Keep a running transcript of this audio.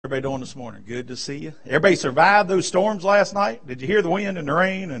everybody doing this morning? Good to see you. Everybody survived those storms last night? Did you hear the wind and the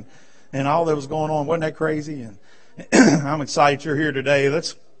rain and all that was going on? Wasn't that crazy? And I'm excited you're here today.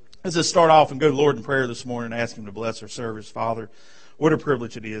 Let's just start off and go to the Lord in prayer this morning and ask Him to bless our service. Father, what a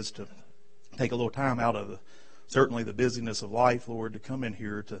privilege it is to take a little time out of certainly the busyness of life, Lord, to come in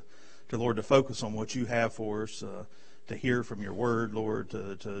here to Lord, to focus on what you have for us, to hear from your word, Lord,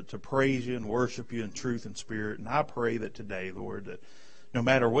 to praise you and worship you in truth and spirit. And I pray that today, Lord, that no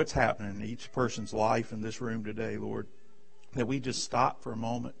matter what's happening in each person's life in this room today, Lord, that we just stop for a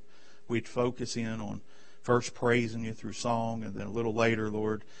moment. We'd focus in on first praising you through song, and then a little later,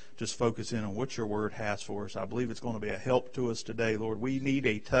 Lord, just focus in on what your word has for us. I believe it's going to be a help to us today, Lord. We need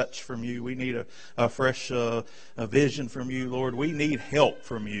a touch from you. We need a fresh a vision from you, Lord. We need help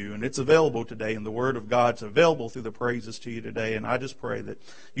from you, and it's available today, and the word of God's available through the praises to you today. And I just pray that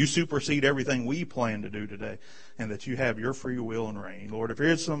you supersede everything we plan to do today, and that you have your free will and reign. Lord, if there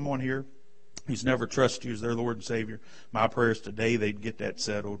is someone here who's never trusted you as their Lord and Savior, my prayer is today they'd get that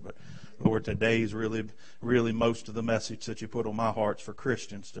settled. But Lord, today is really most of the message that you put on my hearts for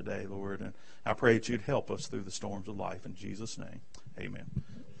Christians today, Lord. And I pray that you'd help us through the storms of life. In Jesus' name, amen.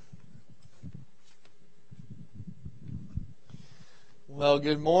 Well,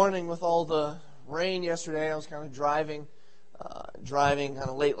 good morning. With all the rain yesterday, I was kind of driving kind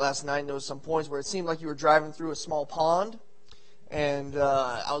of late last night. And there was some points where it seemed like you were driving through a small pond. And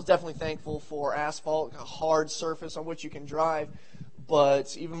I was definitely thankful for asphalt, a hard surface on which you can drive.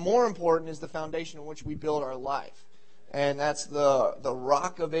 But even more important is the foundation on which we build our life. And that's the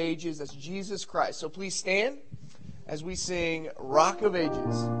Rock of Ages. That's Jesus Christ. So please stand as we sing Rock of Ages.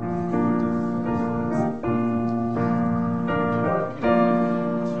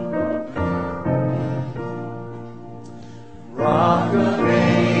 Rock of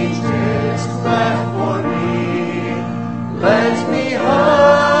Ages, cleft for me. Let me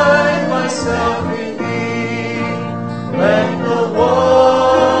hide myself in thee. Let the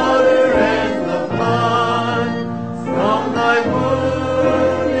water and the blood from thy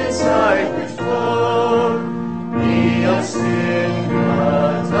wounded side which flow be of sin,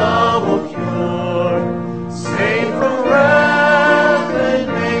 but of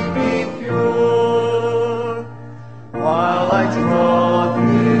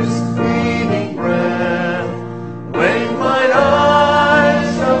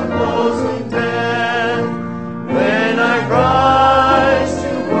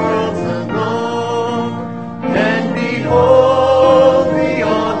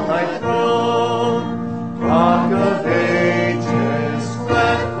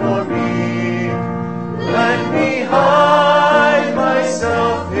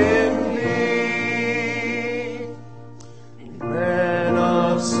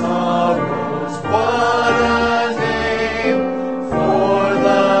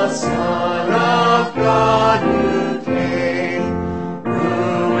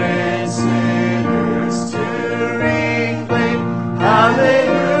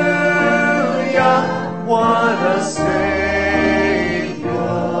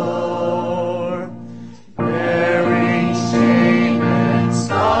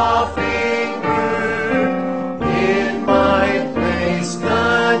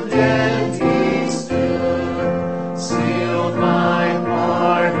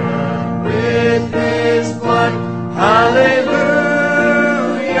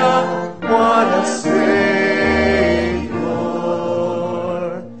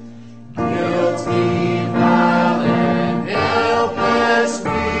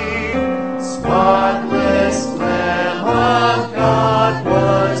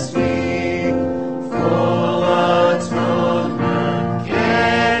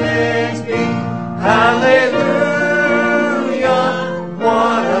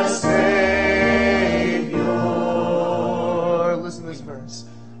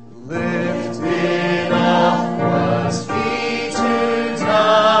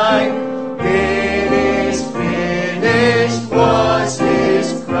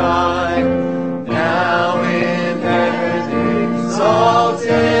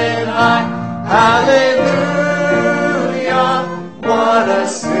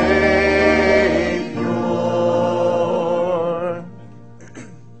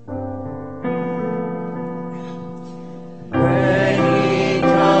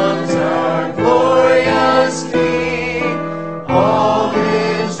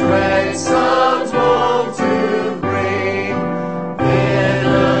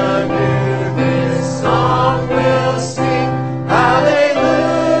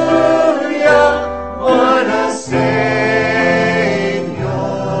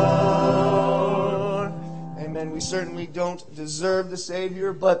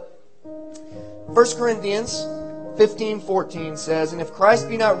But 1 Corinthians 15:14 says, "And if Christ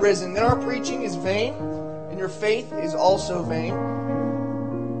be not risen, then our preaching is vain, and your faith is also vain."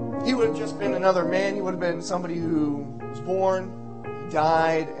 He would have just been another man. He would have been somebody who was born, he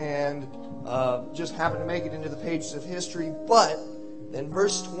died, and just happened to make it into the pages of history. But then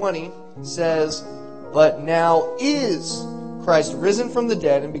verse 20 says, "But now is Christ risen from the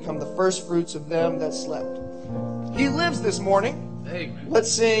dead and become the first fruits of them that slept." He lives this morning. Amen.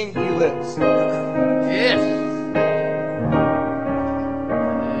 Let's sing He Lives. Yes.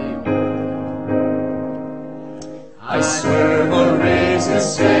 I serve a risen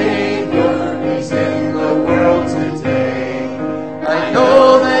Savior, He's in the world today. I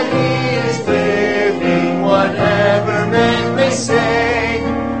know that He is living, whatever men may say.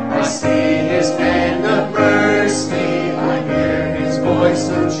 I see His hand of mercy, I hear His voice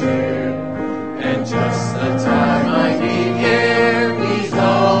of cheer. And just the time I need Him, He's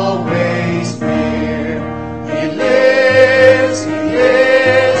always near. He lives,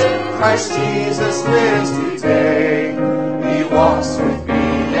 Christ Jesus lives today. He walks with me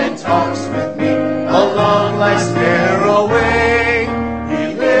and talks with me along life's narrow way. He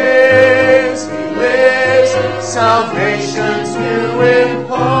lives, salvation to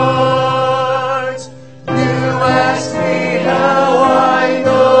impart. You ask me how I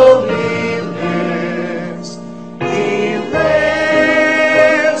know He lives. He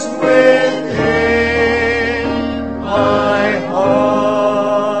lives within my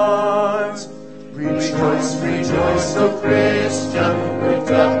heart. Rejoice, rejoice, O Christian,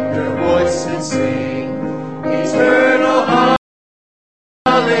 lift up your voice and sing. Eternal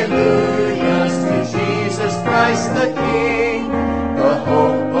hallelujahs to Jesus Christ the King, the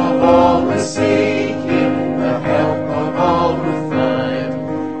hope of all who seek Him, the help of all who find.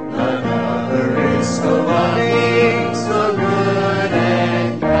 None other is so loving, so good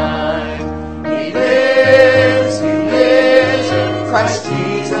and kind. He lives, Christ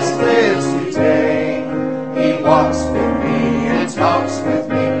Jesus lives today. He walks with me and talks with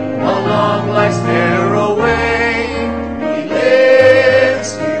me along life's narrow way. He lives,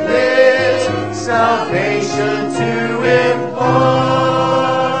 salvation to impart.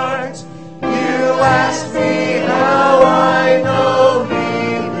 You ask me how I know He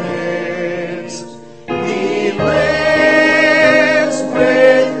lives. He lives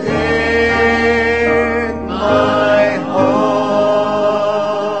within my heart.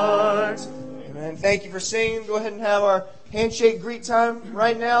 Amen. Thank you for singing. Go ahead and have our handshake greet time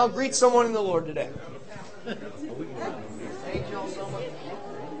right now. Greet someone in the Lord today. Thank you all so much.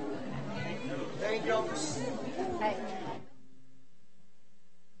 Thank you all for singing.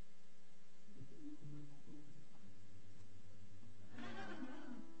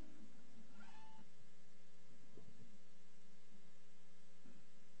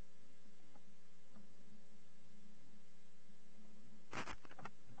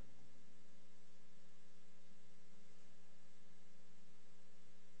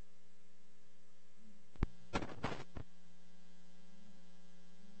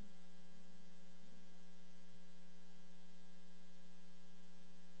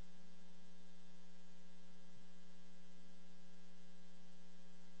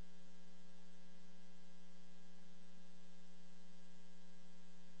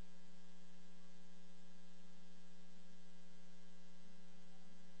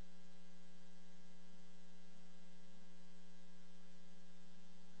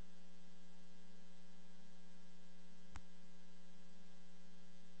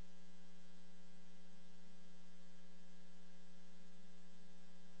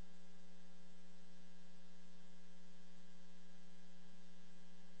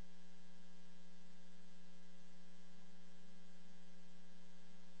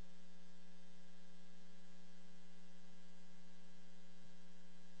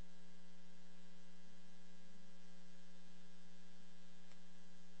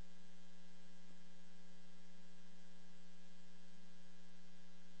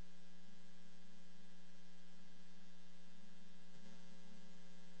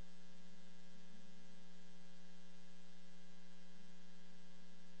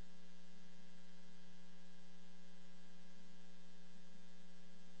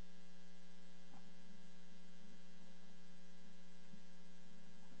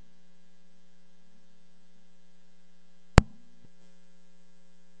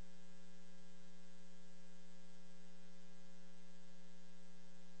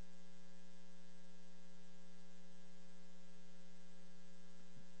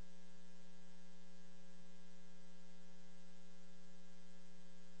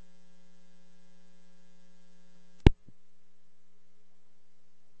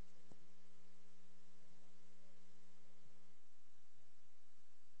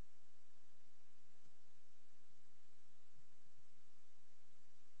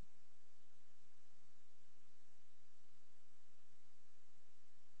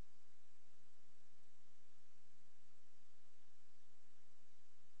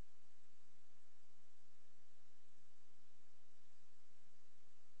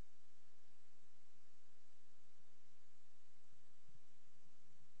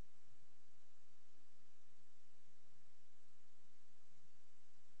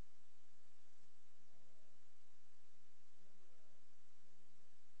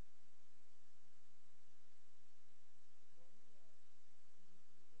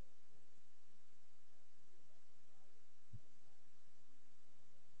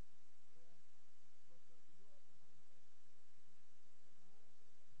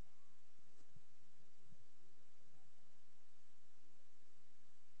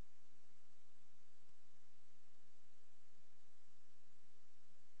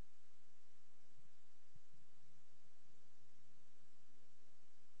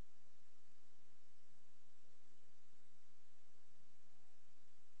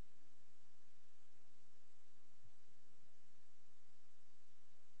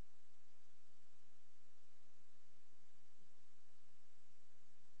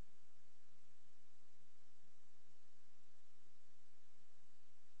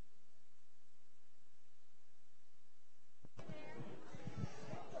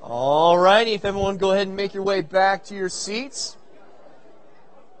 righty, if everyone go ahead and make your way back to your seats.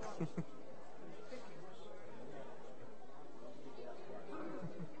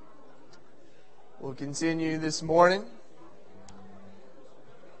 We'll continue this morning.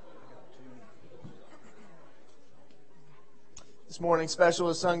 This morning's special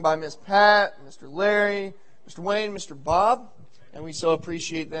is sung by Miss Pat, Mr. Larry, Mr. Wayne, Mr. Bob, and we so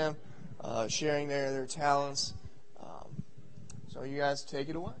appreciate them sharing their talents. So you guys take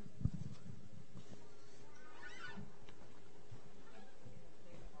it away.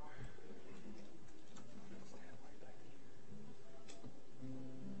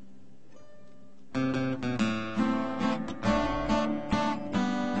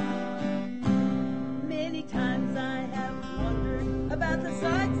 Many times I have wondered about the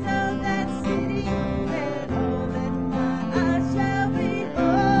sights of that city and all that my eyes shall behold.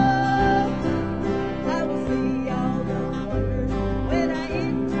 I will see all the wonders when I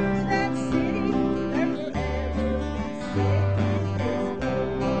enter that city, there forever be safe in His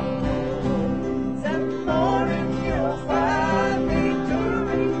fold. Some morning you'll find me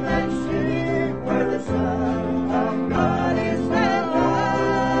touring that city where the sun of God is that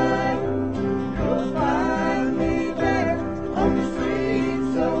light. You'll find me there on the streets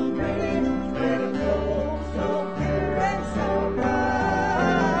so pretty, where the road so clear and so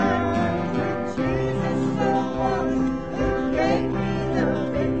bright. With Jesus the one who gave me the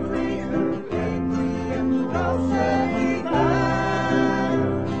victory, who gave me a cross that He died.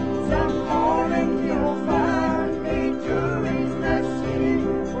 Some morning you'll find me touring that city,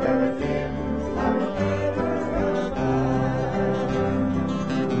 where with Him I will ever abide.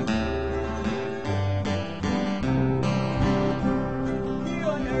 Here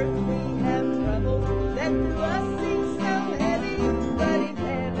on earth we have trouble that to us seems so heavy, but in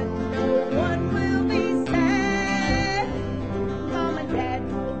heaven no one will be sad. Mom and Dad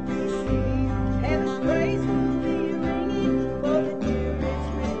will be singing, heaven's praise will be ringing, for the dearest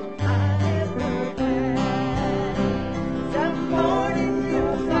friend I ever had. Some morning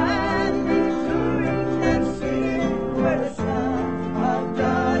you'll find me touring that city, where the Son of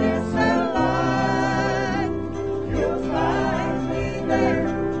God is alive. You'll find me there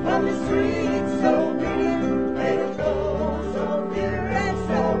on the streets so pretty, where the road so clear and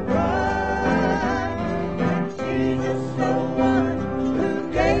so bright. With Jesus the one who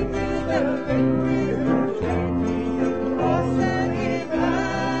gave me the victory, who gave me the cross that He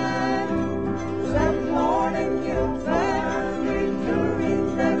died. Some morning you'll find me touring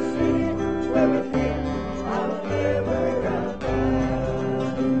that city, where with Him I will ever abide.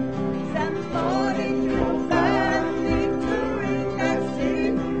 Some morning you'll find me touring that city,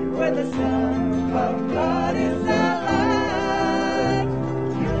 where the Son of God is alive.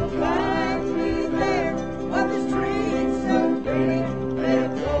 You'll find me there on the streets so pretty, where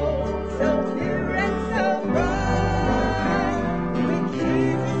the road so clear and so bright. With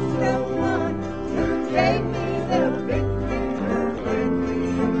Jesus the one who gave me the victory, who gave me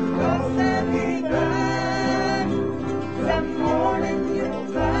the cross that He died. Some morning you'll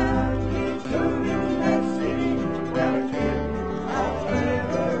find me touring that city, where with Him I'll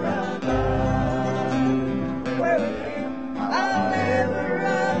ever abide. Where with Him I'll ever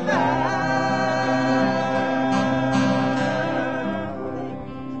abide.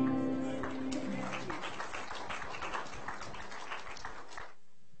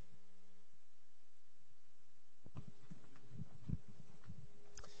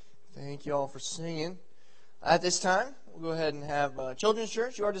 Thank you all for singing. At this time, we'll go ahead and have Children's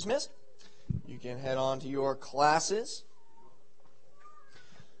Church. You are dismissed. You can head on to your classes.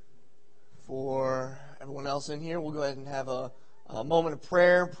 For everyone else in here, we'll go ahead and have a moment of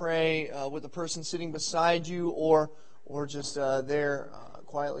prayer. Pray with the person sitting beside you, or just there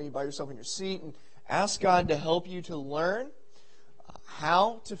quietly by yourself in your seat, and ask God to help you to learn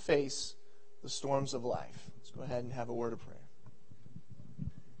how to face the storms of life. Let's go ahead and have a word of prayer.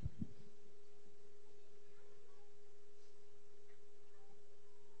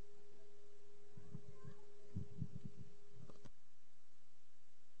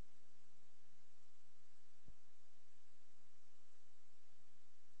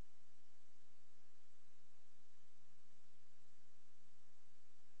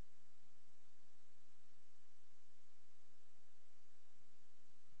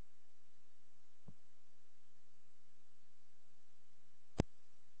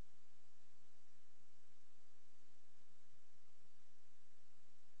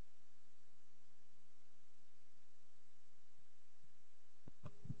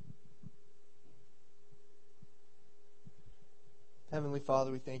 Heavenly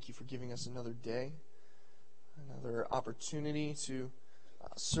Father, we thank you for giving us another day, another opportunity to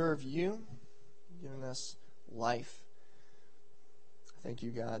serve you, giving us life. Thank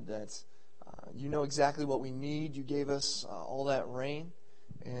you, God, that you know exactly what we need. You gave us all that rain,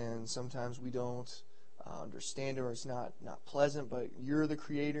 and sometimes we don't understand it, or it's not pleasant, but you're the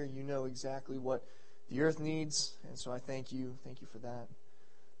Creator. You know exactly what the earth needs, and so I thank you. Thank you for that.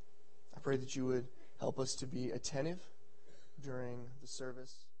 I pray that you would help us to be attentive during the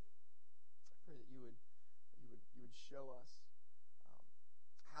service. I pray that you would show us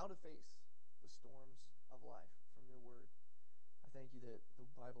how to face the storms of life from your word. I thank you that the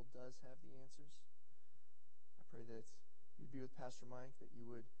Bible does have the answers. I pray that you'd be with Pastor Mike, that you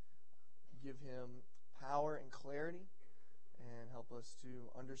would give him power and clarity, and help us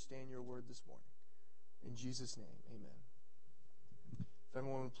to understand your word this morning. In Jesus' name, amen. If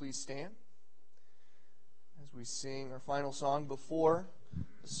everyone would please stand as we sing our final song before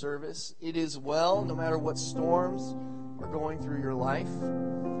the service. It is well, no matter what storms are going through your life.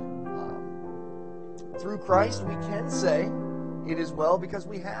 Through Christ, we can say it is well because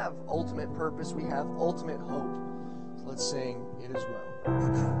we have ultimate purpose. We have ultimate hope. So let's sing, It is Well.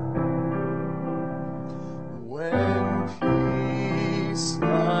 When peace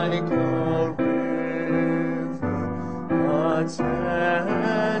like a river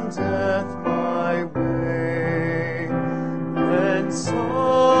attendeth my way, when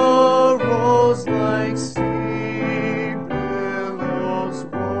sorrows like sea billows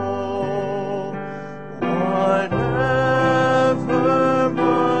roll, whatever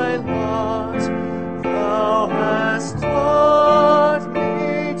my lot, thou hast taught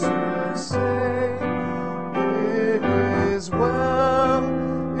me to say, it is well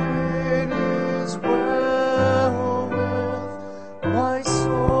with my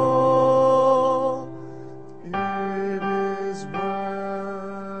soul. It is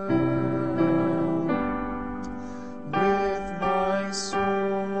well with my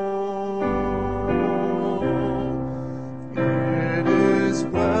soul. It is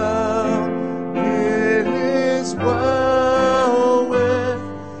well with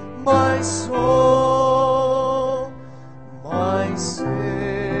my soul. My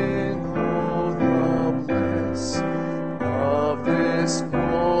sin, oh, the bliss of this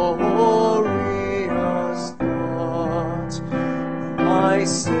glorious thought. My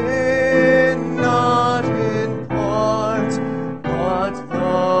sin, not in part, but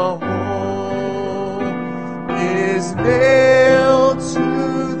the whole, is nailed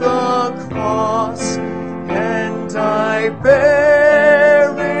to the cross, and I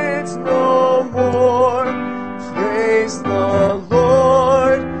bear it no more. Praise the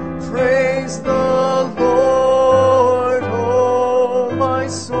Lord, oh my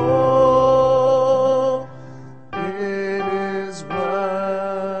soul. It is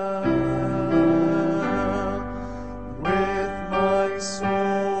well with my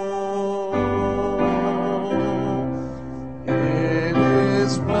soul. It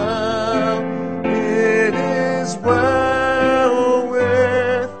is well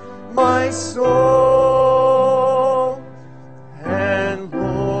with my soul. And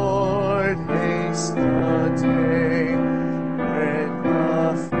Lord, haste the day when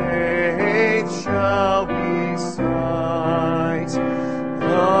the faith shall be sight,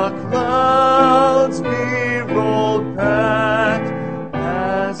 the clouds be rolled back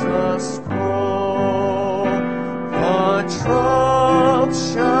as a scroll, the trump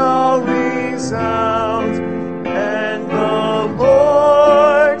shall resound, and the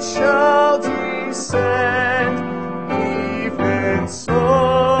Lord shall descend. Even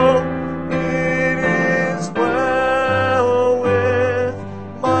so, it is well with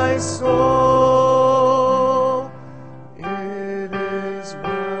my soul. It is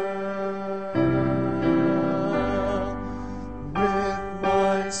well with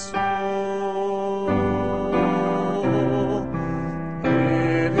my soul.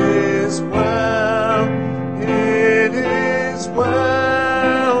 It is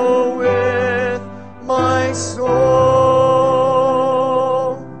well with my soul.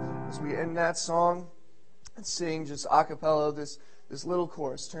 As we end that song and sing just a cappella this little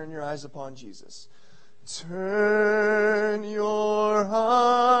chorus, turn your eyes upon Jesus. Turn your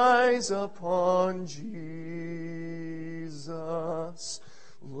eyes upon Jesus.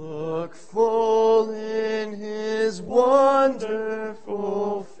 Look full in his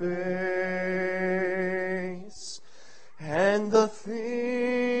wonderful face, and the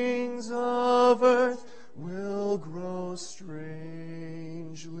things of earth will grow strangely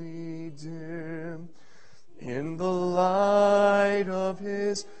dim in the light of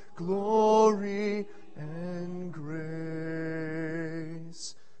his glory and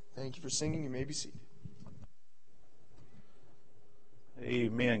grace. Thank you for singing. You may be seated.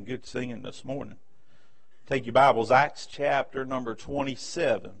 Amen. Good singing this morning. Take your Bibles, Acts chapter number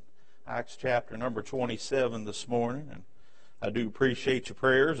 27. Acts chapter number 27 this morning. And I do appreciate your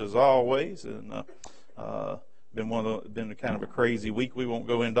prayers as always. And been kind of a crazy week. We won't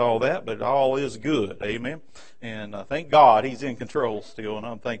go into all that, but all is good. Amen. And thank God He's in control still, and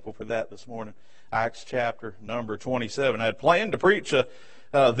I'm thankful for that this morning. Acts chapter number 27. I had planned to preach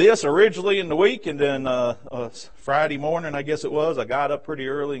this originally in the week, and then Friday morning, I guess it was, I got up pretty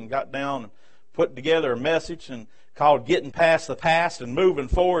early and got down and put together a message and called Getting Past the Past and Moving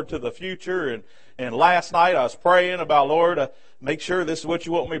Forward to the Future. And last night I was praying about, Lord, make sure this is what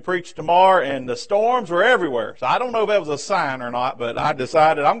you want me to preach tomorrow. And the storms were everywhere. So I don't know if that was a sign or not, but I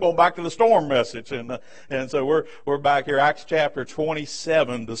decided I'm going back to the storm message. And so we're back here, Acts chapter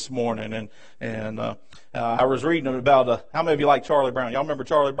 27 this morning. And I was reading about how many of you like Charlie Brown? Y'all remember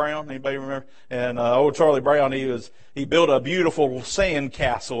Charlie Brown? Anybody remember? And old Charlie Brown, he built a beautiful sand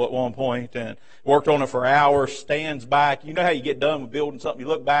castle at one point and worked on it for hours, stands back. You know how you get done with building something, you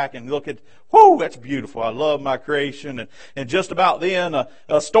look back and look at, whoo, that's beautiful. I love my creation. And just about then,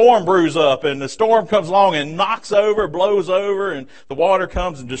 a storm brews up, and the storm comes along and knocks over, blows over, and the water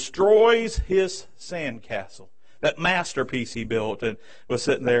comes and destroys his sand castle. That masterpiece he built and was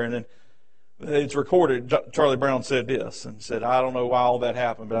sitting there, and then it's recorded, Charlie Brown said this, and said, I don't know why all that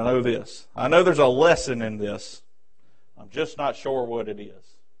happened, but I know this. I know there's a lesson in this. I'm just not sure what it is.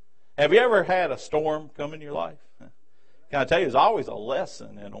 Have you ever had a storm come in your life? Can I tell you, there's always a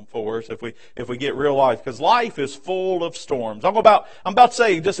lesson in them for us if we get real life, because life is full of storms. I'm about to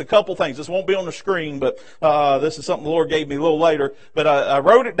say just a couple things. This won't be on the screen, but this is something the Lord gave me a little later. But I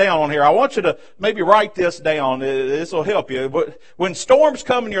wrote it down on here. I want you to maybe write this down. This will help you. But when storms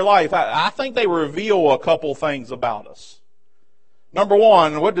come in your life, I think they reveal a couple things about us. Number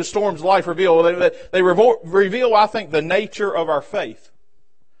one, what does storms of life reveal? They reveal, I think, the nature of our faith.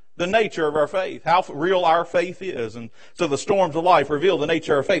 The nature of our faith, how real our faith is. And so the storms of life reveal the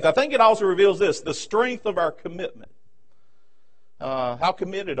nature of our faith. I think it also reveals this, the strength of our commitment. How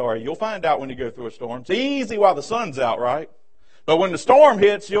committed are you? You'll find out when you go through a storm. It's easy while the sun's out, right? But when the storm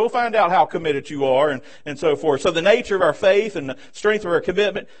hits, you'll find out how committed you are and so forth. So the nature of our faith and the strength of our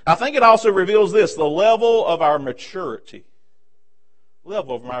commitment. I think it also reveals this, the level of our maturity.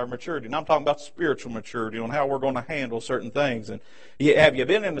 Level of our maturity. And I'm talking about spiritual maturity on how we're going to handle certain things. And have you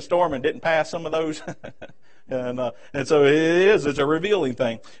been in the storm and didn't pass some of those? and so it's a revealing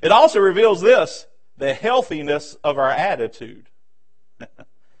thing. It also reveals this, the healthiness of our attitude.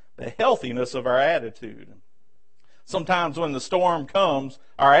 The healthiness of our attitude. Sometimes when the storm comes,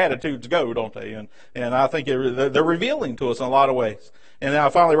 our attitudes go, don't they? And I think they're revealing to us in a lot of ways. And I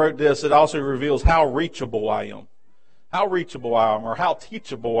finally wrote this, it also reveals how reachable I am. How reachable I am, or how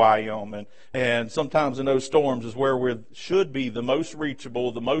teachable I am. And sometimes in those storms is where we should be the most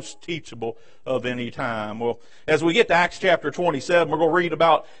reachable, the most teachable of any time. Well, as we get to Acts chapter 27, we're going to read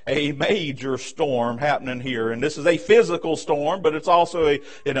about a major storm happening here. And this is a physical storm, but it's also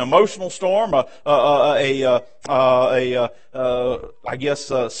an emotional storm, I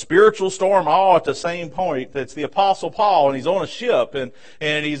guess a spiritual storm, all at the same point. It's the Apostle Paul, and he's on a ship, and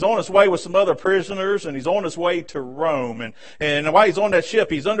he's on his way with some other prisoners, and he's on his way to Rome. And while he's on that ship,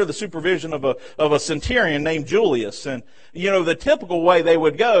 he's under the supervision of a centurion named Julius. And, you know, the typical way they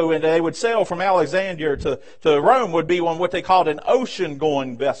would go, and they would sail from Alexandria to Rome, would be on what they called an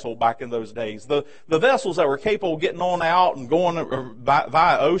ocean-going vessel back in those days. The vessels that were capable of getting on out and going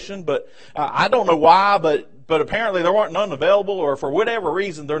via ocean, but I don't know why, but apparently there weren't none available, or for whatever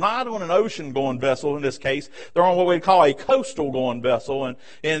reason, they're not on an ocean-going vessel in this case. They're on what we call a coastal-going vessel,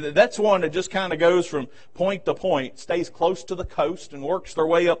 and that's one that just kind of goes from point to point, stays close to the coast and works their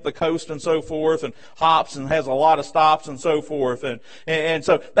way up the coast and so forth, and hops and has a lot of stops and so forth. And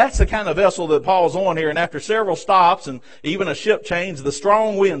so that's the kind of vessel that Paul's on here, and after several stops and even a ship change, the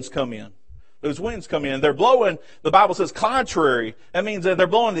strong winds come in. Those winds come in. They're blowing, the Bible says, contrary. That means that they're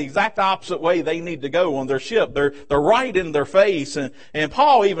blowing the exact opposite way they need to go on their ship. They're right in their face. And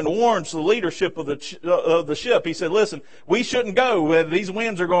Paul even warns the leadership of the ship. He said, listen, we shouldn't go. These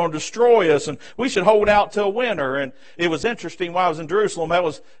winds are going to destroy us, and we should hold out till winter. And it was interesting while I was in Jerusalem.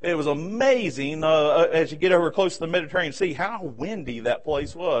 It was amazing as you get over close to the Mediterranean Sea how windy that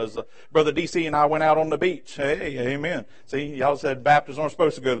place was. Brother DC and I went out on the beach. Hey, amen. See, y'all said Baptists aren't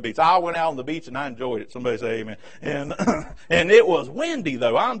supposed to go to the beach. I went out on the beach and I enjoyed it. Somebody say amen. And it was windy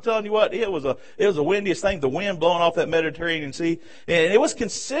though. I'm telling you what, it was the windiest thing. The wind blowing off that Mediterranean Sea, and it was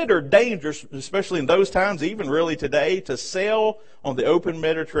considered dangerous, especially in those times, even really today, to sail on the open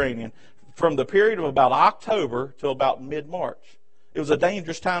Mediterranean from the period of about October till about mid-March. It was a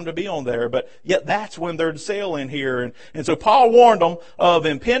dangerous time to be on there, but yet that's when they're sailing here. And so Paul warned them of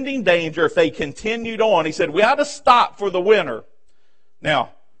impending danger if they continued on. He said, we ought to stop for the winter.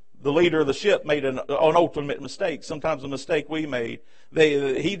 Now, the leader of the ship made an ultimate mistake. Sometimes a mistake we made.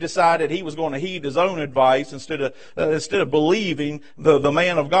 He decided he was going to heed his own advice instead of believing the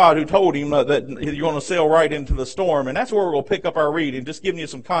man of God who told him that you're going to sail right into the storm. And that's where we're going to pick up our reading. Just giving you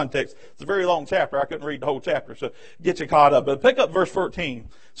some context. It's a very long chapter. I couldn't read the whole chapter, so get you caught up. But pick up verse 14.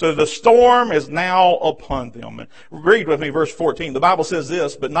 So the storm is now upon them. And read with me verse 14. The Bible says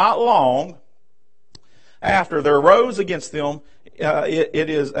this, but not long after there arose against them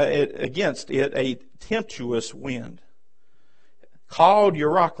against it a tempestuous wind called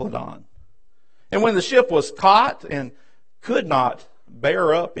Euroclydon. And when the ship was caught and could not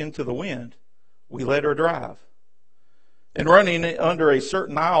bear up into the wind, we let her drive. And running under a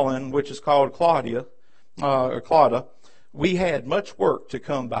certain island, which is called Clauda, we had much work to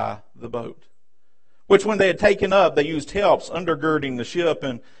come by the boat. Which when they had taken up, they used helps undergirding the ship,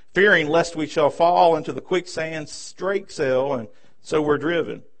 and fearing lest we shall fall into the quicksand, strake sail, and so were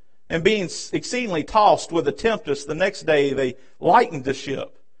driven. And being exceedingly tossed with a tempest, the next day they lightened the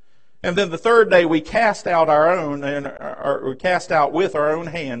ship. And then the third day we cast out with our own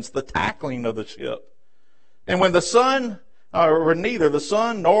hands the tackling of the ship. And when neither the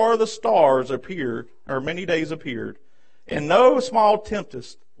sun nor the stars appeared, or many days appeared, and no small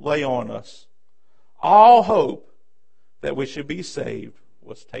tempest lay on us, all hope that we should be saved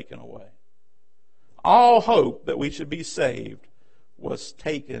was taken away. All hope that we should be saved was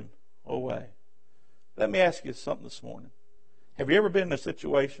taken away. Let me ask you something this morning. Have you ever been in a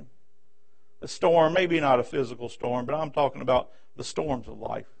situation, a storm, maybe not a physical storm, but I'm talking about the storms of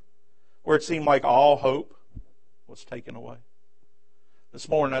life, where it seemed like all hope was taken away? This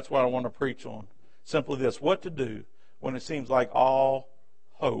morning, that's what I want to preach on. Simply this, what to do when it seems like all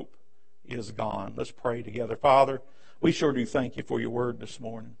hope is gone. Let's pray together. Father, we sure do thank you for your word this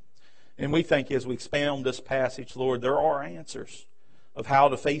morning. And we thank you as we expound this passage, Lord, there are answers of how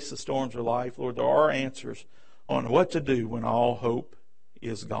to face the storms of life. Lord, there are answers on what to do when all hope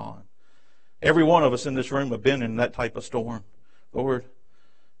is gone. Every one of us in this room have been in that type of storm, Lord.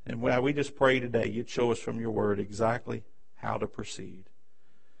 And we just pray today you'd show us from your word exactly how to proceed.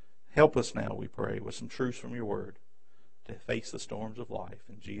 Help us now, we pray, with some truths from your word to face the storms of life.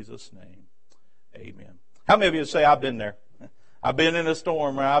 In Jesus' name, amen. How many of you say, I've been there? I've been in a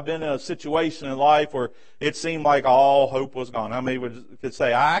storm, or I've been in a situation in life where it seemed like all hope was gone. How many could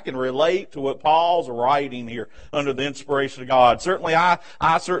say, I can relate to what Paul's writing here under the inspiration of God? Certainly, I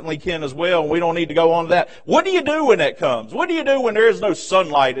certainly can as well, and we don't need to go on to that. What do you do when that comes? What do you do when there is no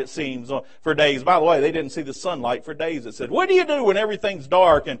sunlight, it seems, for days? By the way, they didn't see the sunlight for days, it said. What do you do when everything's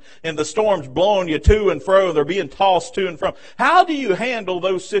dark and the storm's blowing you to and fro, they're being tossed to and from? How do you handle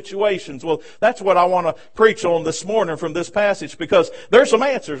those situations? Well, that's what I want to preach on this morning from this passage, because there's some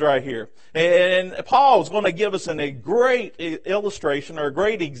answers right here. And Paul's going to give us a great illustration or a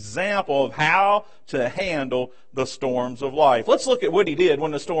great example of how to handle the storms of life. Let's look at what he did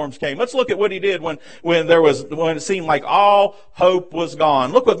when the storms came. Let's look at what he did when it seemed like all hope was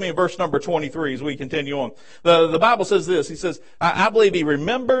gone. Look with me in verse number 23 as we continue on. The Bible says this. He says, I believe he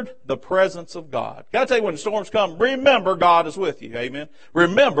remembered the presence of God. Got to tell you, when the storms come, remember God is with you. Amen.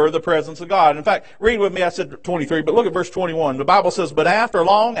 Remember the presence of God. In fact, read with me. I said 23, but look at verse 21. The Bible says, but after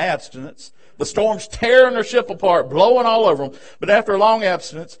long abstinence, the storms tearing their ship apart, blowing all over them. But after a long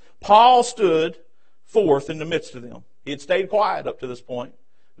abstinence, Paul stood forth in the midst of them. He had stayed quiet up to this point.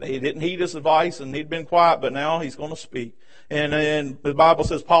 They didn't heed his advice, and he'd been quiet, but now he's going to speak. And the Bible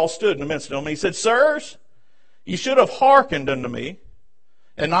says Paul stood in the midst of them. He said, sirs, you should have hearkened unto me,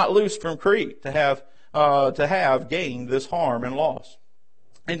 and not loosed from Crete to have gained this harm and loss.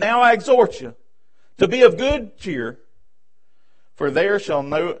 And now I exhort you to be of good cheer, for there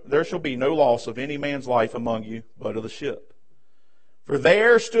shall be no loss of any man's life among you, but of the ship. For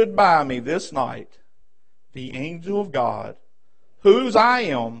there stood by me this night the angel of God, whose I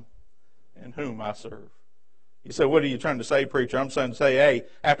am and whom I serve. You say, what are you trying to say, preacher? I'm trying to say, hey,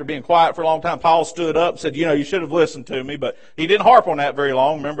 after being quiet for a long time, Paul stood up and said, you should have listened to me, but he didn't harp on that very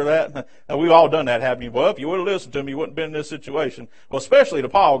long. Remember that? We've all done that, haven't you? Well, if you would have listened to me, you wouldn't have been in this situation. Well, especially to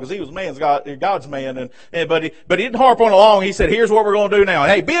Paul, because he was God's man, but he didn't harp on it long. He said, here's what we're going to do now.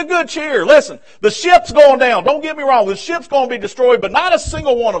 Hey, be of good cheer. Listen, the ship's going down. Don't get me wrong. The ship's going to be destroyed, but not a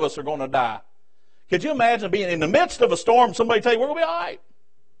single one of us are going to die. Could you imagine being in the midst of a storm, somebody tell you, we're going to be all right.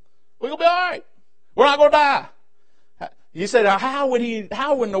 We're going to be all right. We're not going to die. You said, how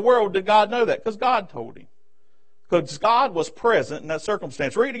in the world did God know that? Because God told him. Because God was present in that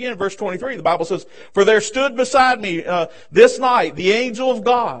circumstance. Read again, verse 23. The Bible says, "For there stood beside me this night the angel of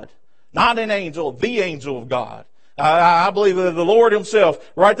God." Not an angel, the angel of God. I believe that the Lord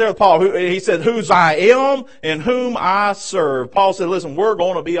himself, right there with Paul, he said, "Whose I am and whom I serve." Paul said, listen, we're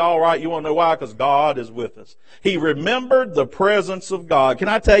going to be all right. You want to know why? Because God is with us. He remembered the presence of God. Can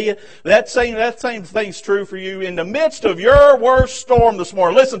I tell you, that same thing's true for you in the midst of your worst storm this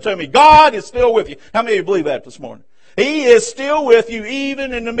morning. Listen to me. God is still with you. How many of you believe that this morning? He is still with you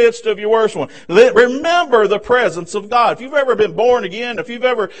even in the midst of your worst one. Remember the presence of God. If you've ever been born again, if you've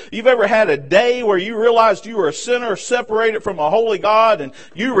ever had a day where you realized you were a sinner separated from a holy God and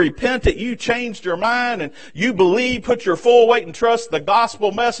you repented, you changed your mind and you believe, put your full weight and trust the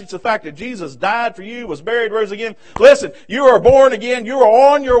gospel message, the fact that Jesus died for you, was buried, rose again. Listen, you are born again. You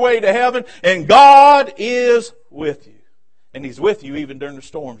are on your way to heaven and God is with you. And He's with you even during the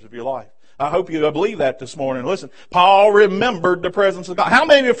storms of your life. I hope you believe that this morning. Listen, Paul remembered the presence of God. How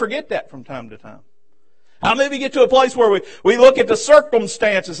many of you forget that from time to time? How many of you get to a place where we look at the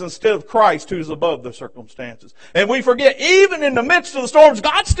circumstances instead of Christ who's above the circumstances? And we forget, even in the midst of the storms,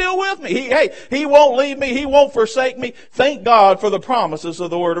 God's still with me. He won't leave me. He won't forsake me. Thank God for the promises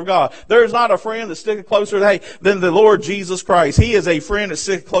of the Word of God. There's not a friend that sticks closer than the Lord Jesus Christ. He is a friend that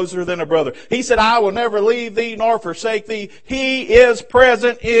sticks closer than a brother. He said, "I will never leave thee nor forsake thee." He is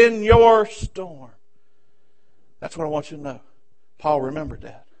present in your storm. That's what I want you to know. Paul remembered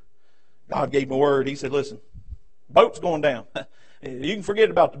that. God gave him a word. He said, listen, boat's going down. You can forget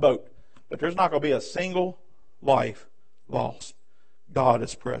about the boat, but there's not going to be a single life lost. God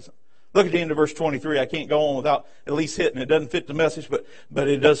is present. Look at the end of verse 23. I can't go on without at least hitting it. It doesn't fit the message, but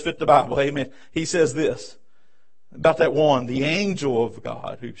it does fit the Bible. Amen. He says this about that one, the angel of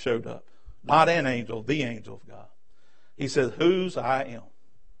God who showed up. Not an angel, the angel of God. He says, "Whose I am.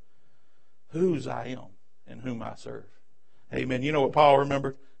 Whose I am and whom I serve." Amen. You know what Paul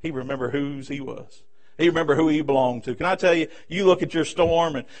remembered? He remembered whose he was. He remembered who he belonged to. Can I tell you, you look at your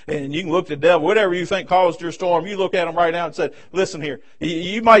storm and you can look at the devil, whatever you think caused your storm, you look at him right now and say, listen here,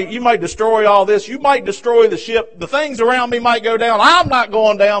 you might destroy all this. You might destroy the ship. The things around me might go down. I'm not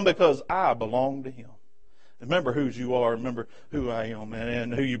going down because I belong to Him. Remember whose you are. Remember who I am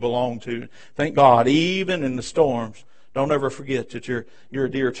and who you belong to. Thank God, even in the storms, don't ever forget that you're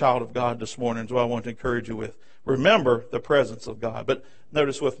a dear child of God this morning. Is what I want to encourage you with. Remember the presence of God. But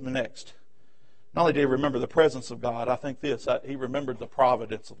notice with me next. Not only did he remember the presence of God, I think this, he remembered the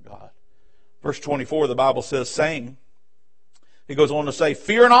providence of God. Verse 24, the Bible says, saying, he goes on to say,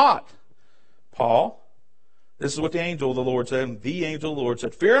 "Fear not, Paul." This is what the angel of the Lord said. And the angel of the Lord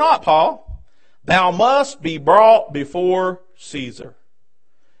said, "Fear not, Paul. Thou must be brought before Caesar.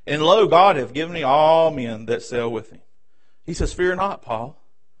 And lo, God hath given thee all men that sail with him." He says, "Fear not, Paul."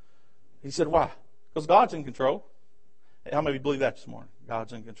 He said, why? Because God's in control. Hey, how many of you believe that this morning?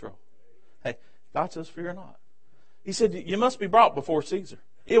 God's in control. Hey, God says, "Fear not." He said, you must be brought before Caesar.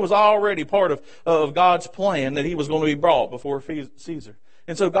 It was already part of God's plan that he was going to be brought before Caesar.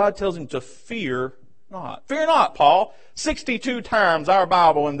 And so God tells him to fear not. Fear not, Paul. 62 times our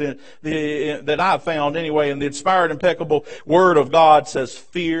Bible that I've found anyway in the inspired, impeccable Word of God says,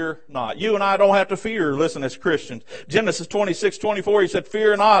 "Fear not." You and I don't have to fear, listen, as Christians. Genesis 26:24, he said,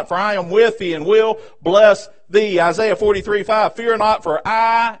 "Fear not, for I am with thee and will bless thee." Isaiah 43:5, "Fear not, for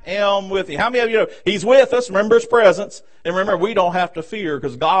I am with thee." How many of you know He's with us? Remember His presence. And remember, we don't have to fear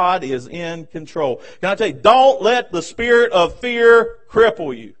because God is in control. Can I tell you, don't let the spirit of fear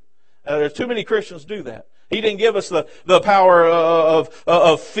cripple you. There's too many Christians do that. He didn't give us the power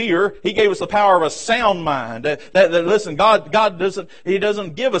of fear. He gave us the power of a sound mind. Listen, God doesn't, He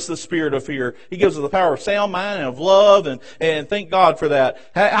doesn't give us the spirit of fear. He gives us the power of sound mind and of love, and thank God for that.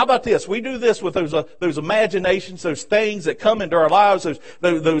 How about this? We do this with those imaginations, those things that come into our lives,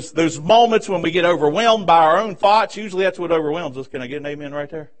 those moments when we get overwhelmed by our own thoughts. Usually that's what overwhelms us. Can I get an amen right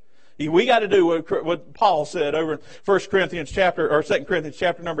there? We got to do what Paul said over in 2 Corinthians chapter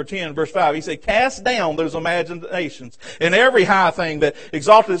number 10, verse 5. He said, "Cast down those imaginations and every high thing that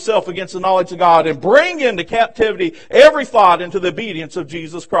exalted itself against the knowledge of God, and bring into captivity every thought into the obedience of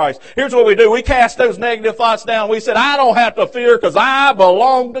Jesus Christ." Here's what we do. We cast those negative thoughts down. We said, I don't have to fear because I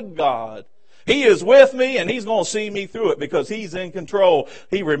belong to God. He is with me, and He's going to see me through it because He's in control.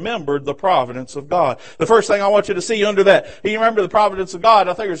 He remembered the providence of God. The first thing I want you to see under that, he remembered the providence of God.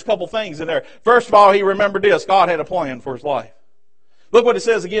 I think there's a couple things in there. First of all, he remembered this. God had a plan for his life. Look what it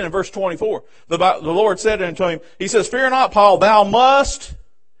says again in verse 24. The Lord said unto him, He says, "Fear not, Paul, thou must,"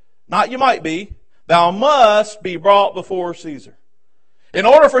 not you might be, "thou must be brought before Caesar." In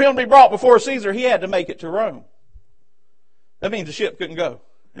order for him to be brought before Caesar, he had to make it to Rome. That means the ship couldn't go,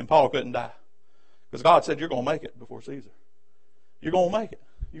 and Paul couldn't die. Because God said you're going to make it before Caesar. You're going to make it.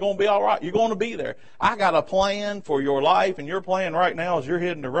 You're going to be all right. You're going to be there. I got a plan for your life, and your plan right now is you're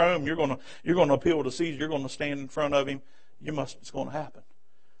heading to Rome. You're going to appeal to Caesar. You're going to stand in front of him. It's going to happen.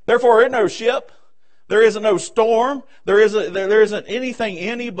 Therefore, there is no ship. There isn't no storm. There isn't anything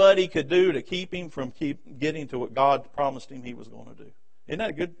anybody could do to keep him from getting to what God promised him he was going to do. Isn't that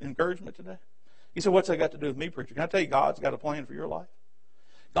a good encouragement today? You said, what's that got to do with me, preacher? Can I tell you God's got a plan for your life?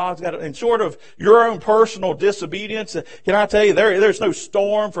 God's got, in short of your own personal disobedience, can I tell you, there's no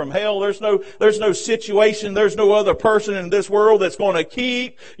storm from hell. There's no situation. There's no other person in this world that's going to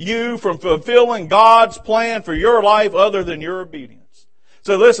keep you from fulfilling God's plan for your life other than your obedience.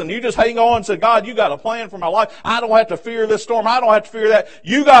 So listen, you just hang on and say, God, you got a plan for my life. I don't have to fear this storm. I don't have to fear that.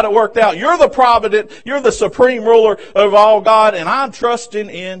 You got it worked out. You're the provident. You're the supreme ruler of all, God, and I'm trusting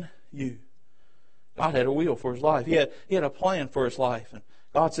in you. God had a will for his life. He had a plan for his life. And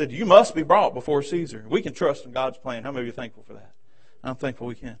God said, you must be brought before Caesar. We can trust in God's plan. How many of you are thankful for that? I'm thankful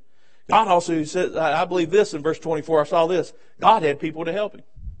we can. God also said, I believe this in verse 24, I saw this. God had people to help him.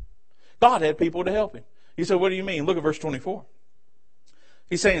 God had people to help him. He said, what do you mean? Look at verse 24.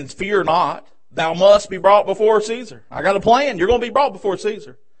 He's saying, fear not, thou must be brought before Caesar. I got a plan. You're going to be brought before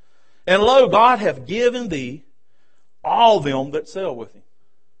Caesar. And lo, God hath given thee all them that sail with him.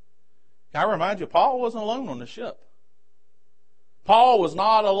 Can I remind you, Paul wasn't alone on the ship. Paul was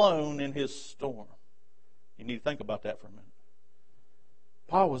not alone in his storm. You need to think about that for a minute.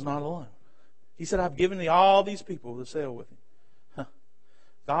 Paul was not alone. He said, I've given thee all these people to sail with him.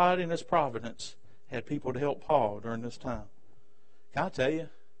 God in his providence had people to help Paul during this time. Can I tell you,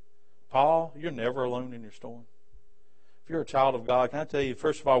 Paul, you're never alone in your storm. If you're a child of God, can I tell you,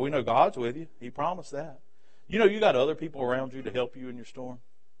 first of all, we know God's with you. He promised that. You know you got other people around you to help you in your storm.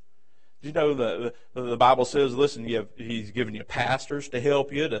 You know, the Bible says, listen, he's given you pastors to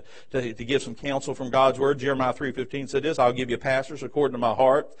help you, to give some counsel from God's Word. Jeremiah 3:15 said this, I'll give you pastors according to my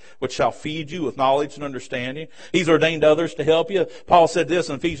heart, which shall feed you with knowledge and understanding. He's ordained others to help you. Paul said this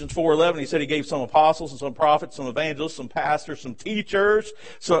in Ephesians 4:11. He said he gave some apostles and some prophets, some evangelists, some pastors, some teachers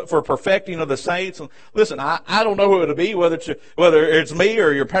for perfecting of the saints. And listen, I don't know who it'll be, whether it's me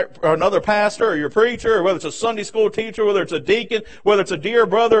or another pastor or your preacher, or whether it's a Sunday school teacher, whether it's a deacon, whether it's a dear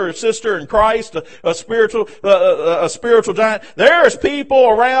brother or sister in Christ, a spiritual giant. There's people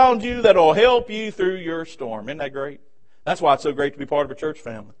around you that will help you through your storm. Isn't that great? That's why it's so great to be part of a church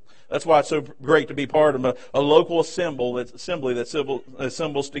family. That's why it's so great to be part of a local assembly that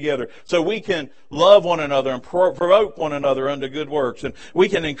assembles together. So we can love one another and provoke one another unto good works. And we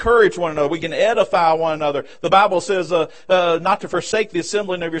can encourage one another. We can edify one another. The Bible says not to forsake the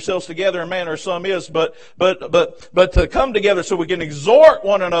assembling of yourselves together in manner some is, but to come together so we can exhort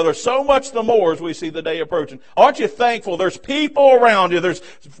one another so much the more as we see the day approaching. Aren't you thankful there's people around you? There's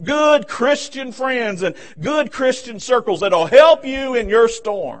good Christian friends and good Christian circles that will help you in your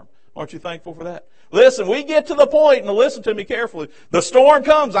storm. Aren't you thankful for that? Listen, we get to the point, and listen to me carefully. The storm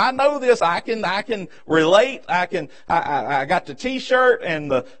comes. I know this. I can relate. I got the t-shirt and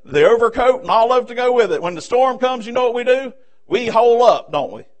the overcoat and all of it to go with it. When the storm comes, you know what we do? We hole up,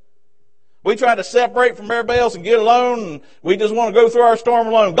 don't we? We try to separate from everybody else and get alone, and we just want to go through our storm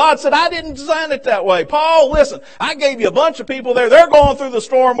alone. God said, I didn't design it that way. Paul, listen, I gave you a bunch of people there. They're going through the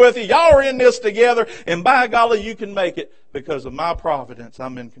storm with you. Y'all are in this together, and by golly, you can make it because of my providence.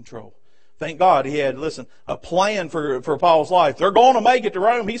 I'm in control. Thank God he had, a plan for Paul's life. They're going to make it to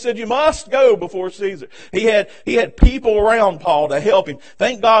Rome. He said, you must go before Caesar. He had people around Paul to help him.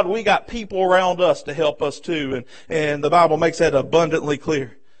 Thank God we got people around us to help us too. And the Bible makes that abundantly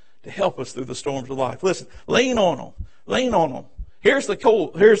clear. To help us through the storms of life. Listen, lean on them. Lean on them. Here's the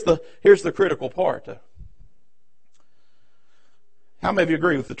critical part, though. How many of you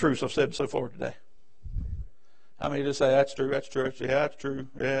agree with the truths I've said so far today? How many just say that's true? That's true. Yeah, that's true.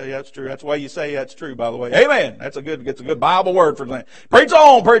 Yeah, that's true. That's the way you say that's true. By the way, amen. It's a good Bible word for that. Preach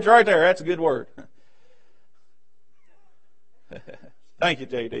on, preacher, right there. That's a good word. Thank you,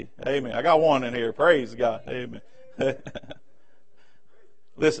 JD. Amen. I got one in here. Praise God. Amen.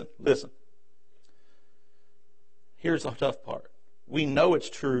 Listen. Here's the tough part. We know it's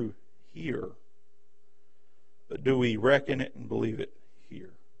true here, but do we reckon it and believe it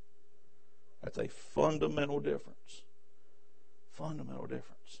here? That's a fundamental difference. Fundamental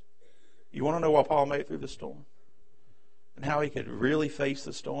difference. You want to know why Paul made it through the storm? And how he could really face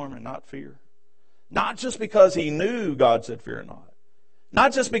the storm and not fear? Not just because he knew God said fear not.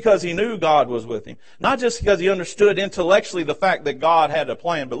 Not just because he knew God was with him. Not just because he understood intellectually the fact that God had a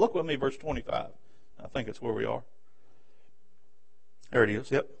plan. But look with me, verse 25. I think it's where we are. There it is.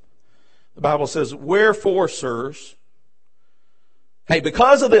 Yep. The Bible says, wherefore, sirs. Hey,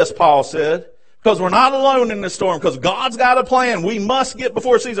 because of this, Paul said, Because we're not alone in this storm. Because God's got a plan. We must get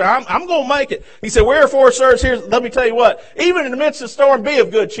before Caesar. I'm going to make it. He said, wherefore, sirs, here, let me tell you what. Even in the midst of the storm, be of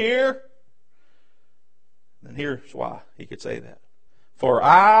good cheer. And here's why he could say that. For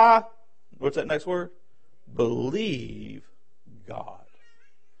I, what's that next word? Believe God.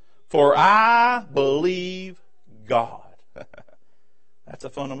 For I believe God. That's a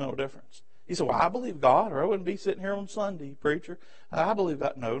fundamental difference. He said, well, I believe God, or I wouldn't be sitting here on Sunday, preacher. I believe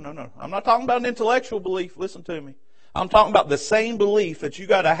God. No. I'm not talking about an intellectual belief. Listen to me. I'm talking about the same belief that you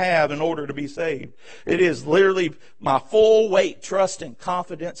got to have in order to be saved. It is literally my full weight, trust, and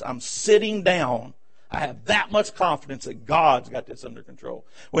confidence. I'm sitting down. I have that much confidence that God's got this under control.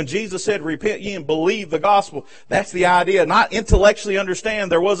 When Jesus said, repent ye and believe the gospel, that's the idea. Not intellectually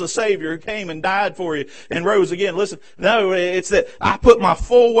understand there was a Savior who came and died for you and rose again. Listen, no, it's that I put my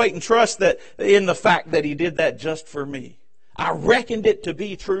full weight and trust that in the fact that He did that just for me. I reckoned it to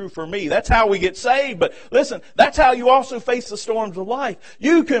be true for me. That's how we get saved. But listen, that's how you also face the storms of life.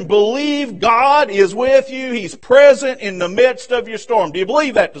 You can believe God is with you. He's present in the midst of your storm. Do you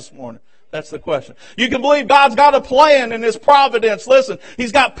believe that this morning? That's the question. You can believe God's got a plan in His providence. Listen,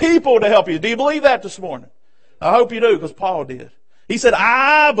 He's got people to help you. Do you believe that this morning? I hope you do, because Paul did. He said,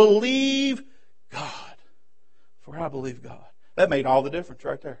 I believe God. For I believe God. That made all the difference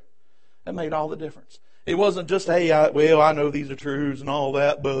right there. That made all the difference. It wasn't just, hey, I know these are truths and all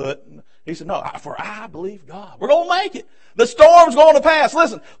that, but he said, no, for I believe God. We're going to make it. The storm's going to pass.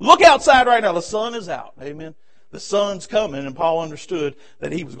 Listen, look outside right now. The sun is out. Amen. The sun's coming, and Paul understood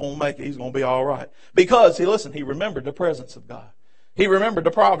that he was going to make it. He's going to be all right. Because, he remembered the presence of God. He remembered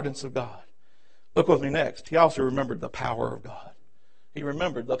the providence of God. Look with me next. He also remembered the power of God. He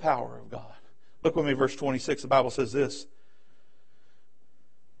remembered the power of God. Look with me, verse 26. The Bible says this.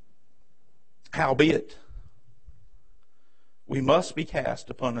 Howbeit, we must be cast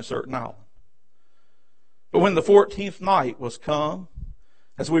upon a certain island. But when the 14th night was come,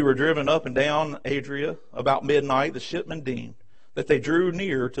 as we were driven up and down Adria about midnight, the shipmen deemed that they drew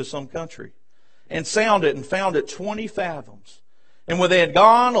near to some country, and sounded and found it 20 fathoms. And when they had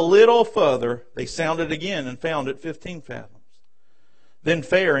gone a little further, they sounded again and found it 15 fathoms. Then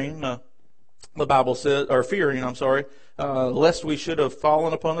fearing, lest we should have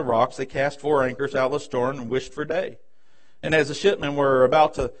fallen upon the rocks, they cast 4 anchors out of the stern and wished for day. And as the shipmen were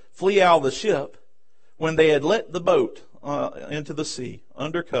about to flee out of the ship, when they had let the boat into the sea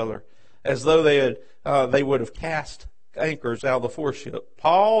under color, as though they would have cast anchors out of the foreship,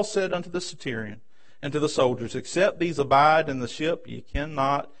 Paul said unto the centurion and to the soldiers, except these abide in the ship, ye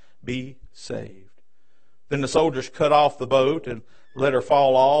cannot be saved. Then the soldiers cut off the boat and let her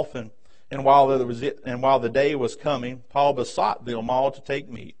fall off, and while the day was coming, Paul besought them all to take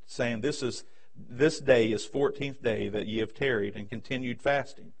meat, saying, This day is 14th day that ye have tarried and continued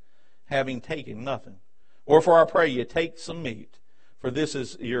fasting, having taken nothing. Wherefore I pray you take some meat, for this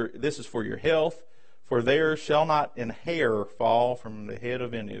is for your health, for there shall not an hair fall from the head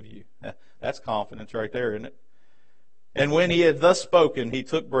of any of you. That's confidence right there, isn't it? And when he had thus spoken, he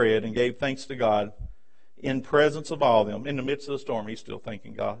took bread and gave thanks to God in presence of all of them. In the midst of the storm, he's still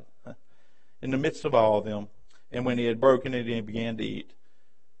thanking God. In the midst of all of them. And when he had broken it, he began to eat.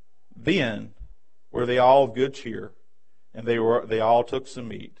 Then were they all of good cheer, and they all took some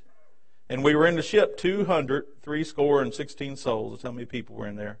meat. And we were in the ship 260 souls. That's how many people were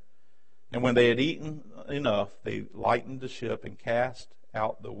in there. And when they had eaten enough, they lightened the ship and cast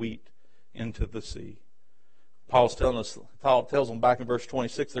out the wheat into the sea. Paul tells them back in verse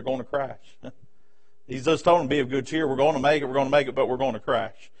 26, they're going to crash. He's just told them, be of good cheer. We're going to make it, but we're going to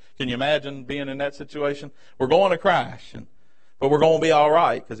crash. Can you imagine being in that situation? We're going to crash, but we're going to be all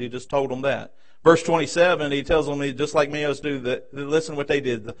right, because he just told them that. Verse 27, he tells them, just like many of us do, that listen what they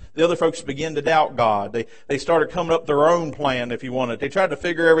did. The other folks began to doubt God. They started coming up their own plan, if you wanted. They tried to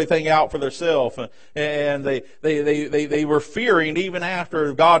figure everything out for themselves, and they were fearing even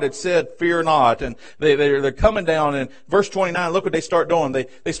after God had said, "Fear not." And they're coming down. And verse 29, look what they start doing.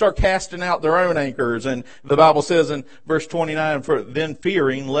 They start casting out their own anchors. And the Bible says in verse 29, then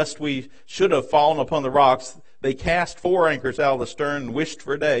fearing lest we should have fallen upon the rocks, they cast 4 anchors out of the stern and wished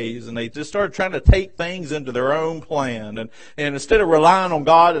for days, and they just started trying to take things into their own plan. And instead of relying on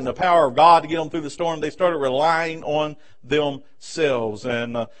God and the power of God to get them through the storm, they started relying on themselves.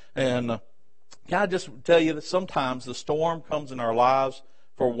 And can I just tell you that sometimes the storm comes in our lives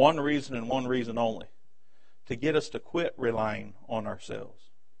for one reason and one reason only: to get us to quit relying on ourselves.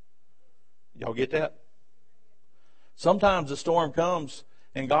 Y'all get that? Sometimes the storm comes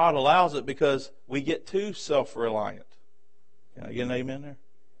and God allows it because we get too self-reliant. Can I get an amen there?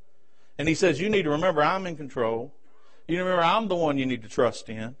 And he says, you need to remember I'm in control. You remember I'm the one you need to trust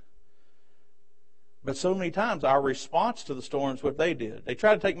in. But so many times our response to the storm is what they did. They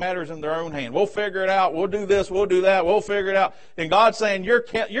try to take matters in their own hand. We'll figure it out. We'll do this. We'll do that. We'll figure it out. And God's saying,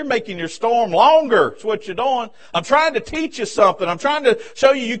 you're making your storm longer. That's what you're doing. I'm trying to teach you something. I'm trying to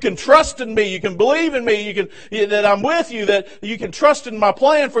show you can trust in me. You can believe in me. That I'm with you. That you can trust in my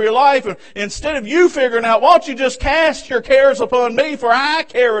plan for your life. And instead of you figuring out, why don't you just cast your cares upon me, for I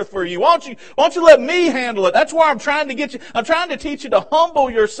careth for you. Why don't you let me handle it? That's why I'm trying to get you. I'm trying to teach you to humble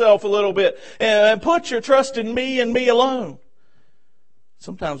yourself a little bit and put your trust in me and me alone.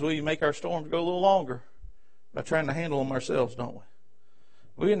 Sometimes we make our storms go a little longer by trying to handle them ourselves, don't we?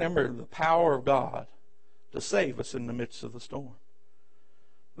 We remember the power of God to save us in the midst of the storm.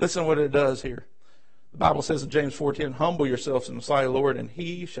 Listen to what it does here. The Bible says in James 4:10, humble yourselves in the sight of the Lord, and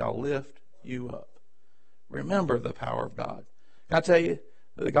He shall lift you up. Remember the power of God. Can I tell you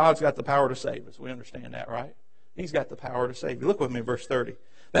that God's got the power to save us? We understand that, right? He's got the power to save you. Look with me in verse 30.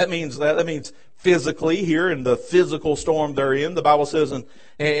 That means physically here in the physical storm they're in. The Bible says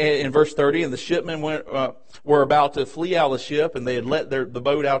in verse 30, and the shipmen were about to flee out of the ship, and they had let the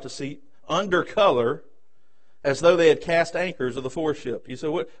boat out to sea under color, as though they had cast anchors of the foreship. You say,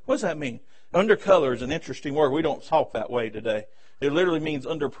 what does that mean? Under color is an interesting word. We don't talk that way today. It literally means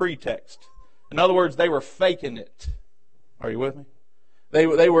under pretext. In other words, they were faking it. Are you with me? They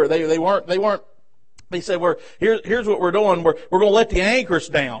weren't. They said, here's what we're doing. We're going to let the anchors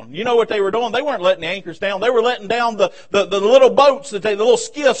down. You know what they were doing? They weren't letting the anchors down. They were letting down the little boats the little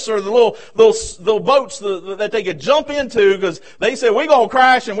skiffs or the little boats that they could jump into, because they said, we're going to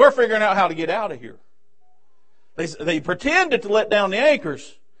crash and we're figuring out how to get out of here. They pretended to let down the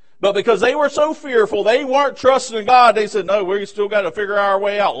anchors, but because they were so fearful, they weren't trusting in God. They said, no, we still got to figure our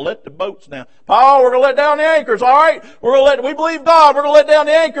way out. Let the boats down. Paul, we're going to let down the anchors. All right. We believe God. We're going to let down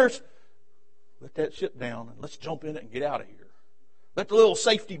the anchors. Let that ship down and let's jump in it and get out of here. Let the little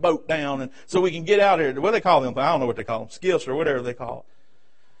safety boat down and so we can get out of here. What do they call them? I don't know what they call them. Skiffs or whatever they call it.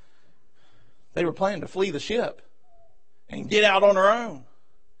 They were planning to flee the ship and get out on their own.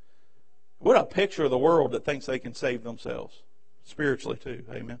 What a picture of the world that thinks they can save themselves. Spiritually too.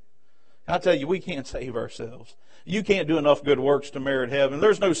 Amen. I tell you, we can't save ourselves. You can't do enough good works to merit heaven.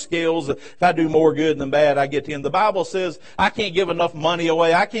 There's no scales. If I do more good than bad, I get to heaven. The Bible says I can't give enough money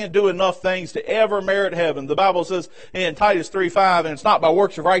away. I can't do enough things to ever merit heaven. The Bible says in Titus 3:5, and it's not by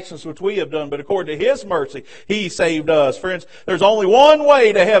works of righteousness which we have done, but according to His mercy, He saved us. Friends, there's only one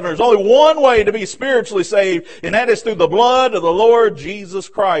way to heaven. There's only one way to be spiritually saved, and that is through the blood of the Lord Jesus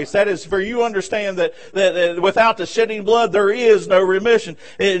Christ. That is for you understand that without the shedding blood, there is no remission.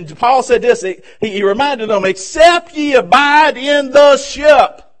 And Paul said this, he reminded them, except ye abide in the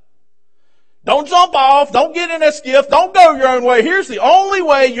ship. Don't jump off. Don't get in a skiff. Don't go your own way. Here's the only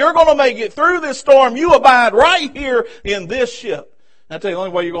way you're going to make it through this storm. You abide right here in this ship. And I tell you, the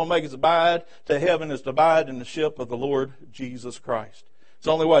only way you're going to make it abide to heaven is to abide in the ship of the Lord Jesus Christ. It's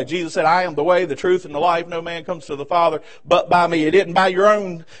the only way. Jesus said, I am the way, the truth, and the life. No man comes to the Father but by me. It didn't by your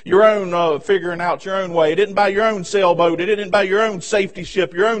own figuring out your own way. It didn't by your own sailboat. It didn't by your own safety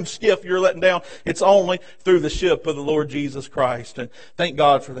ship, your own skiff you're letting down. It's only through the ship of the Lord Jesus Christ. And thank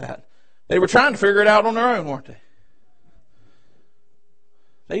God for that. They were trying to figure it out on their own, weren't they?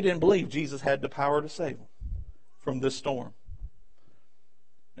 They didn't believe Jesus had the power to save them from this storm.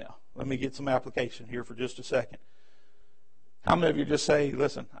 Now, let me get some application here for just a second. How many of you just say,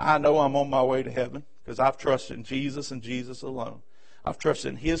 listen, I know I'm on my way to heaven because I've trusted in Jesus and Jesus alone. I've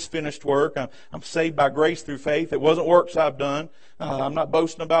trusted in His finished work. I'm saved by grace through faith. It wasn't works I've done. I'm not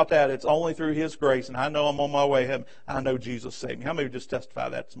boasting about that. It's only through His grace, and I know I'm on my way to heaven. I know Jesus saved me. How many of you just testify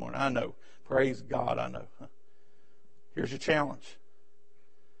that this morning? I know. Praise God, I know. Here's your challenge.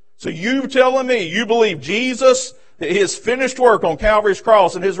 So you telling me you believe Jesus, His finished work on Calvary's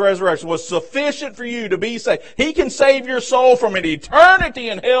cross and His resurrection was sufficient for you to be saved. He can save your soul from an eternity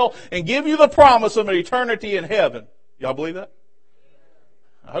in hell and give you the promise of an eternity in heaven. Y'all believe that?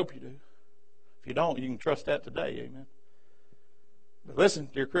 I hope you do. If you don't, you can trust that today. Amen. But listen,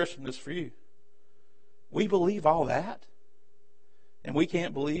 dear Christian, this is for you. We believe all that, and we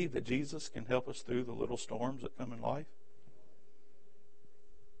can't believe that Jesus can help us through the little storms that come in life.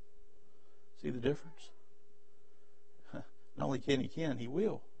 See the difference? Not only can He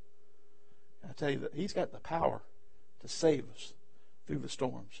will. I tell you that He's got the power to save us through the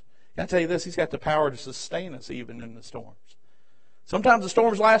storms. Can I tell you this? He's got the power to sustain us even in the storms. Sometimes the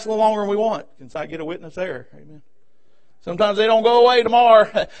storms last a little longer than we want. Can I get a witness there? Amen. Sometimes they don't go away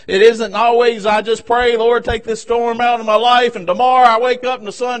tomorrow. It isn't always I just pray, Lord, take this storm out of my life, and tomorrow I wake up and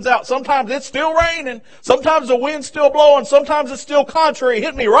the sun's out. Sometimes it's still raining. Sometimes the wind's still blowing. Sometimes it's still contrary.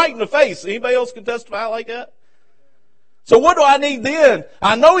 Hit me right in the face. Anybody else can testify like that? So what do I need then?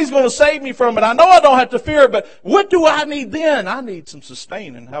 I know He's going to save me from it. I know I don't have to fear it, but what do I need then? I need some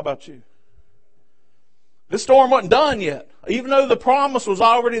sustaining. How about you? This storm wasn't done yet. Even though the promise was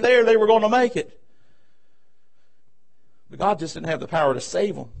already there, they were going to make it. But God just didn't have the power to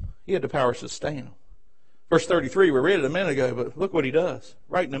save them. He had the power to sustain them. Verse 33, we read it a minute ago, but look what He does.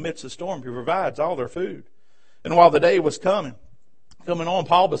 Right in the midst of the storm, He provides all their food. And while the day was coming on,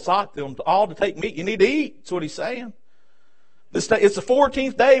 Paul besought them all to take meat. You need to eat. That's what he's saying. It's the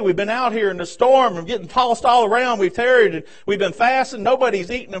 14th day we've been out here in the storm and getting tossed all around. We've tarried and we've been fasting.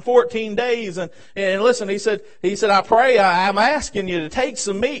 Nobody's eaten in 14 days. And listen, he said, I pray, I'm asking you to take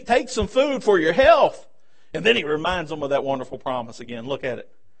some meat, take some food for your health. And then he reminds them of that wonderful promise again. Look at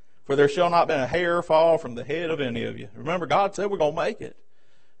it. For there shall not be a hair fall from the head of any of you. Remember, God said we're going to make it.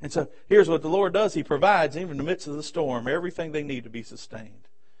 And so here's what the Lord does. He provides, even in the midst of the storm, everything they need to be sustained.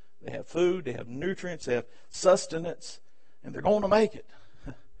 They have food, they have nutrients, they have sustenance. And they're going to make it.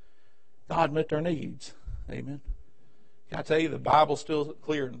 God met their needs. Amen. Can I tell you, the Bible's still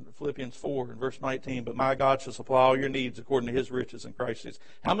clear in Philippians 4 and verse 19. But my God shall supply all your needs according to His riches in Christ Jesus.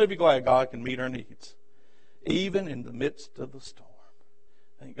 How many of you glad God can meet our needs? Even in the midst of the storm.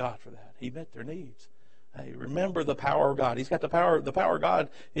 Thank God for that. He met their needs. Hey, remember the power of God. He's got the power. The power of God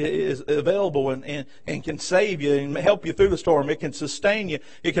is available and can save you and help you through the storm. It can sustain you.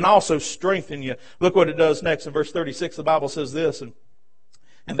 It can also strengthen you. Look what it does next. In verse 36, the Bible says this, and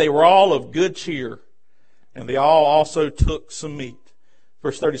they were all of good cheer, and they all also took some meat.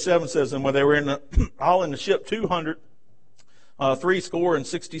 Verse 37 says, and when they were all in the ship,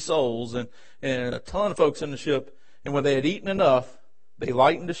 360 souls, and a ton of folks in the ship, and when they had eaten enough, they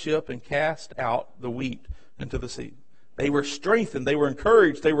lightened the ship and cast out the wheat into the sea. They were strengthened. They were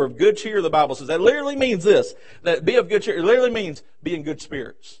encouraged. They were of good cheer, the Bible says. That literally means this, that be of good cheer. It literally means be in good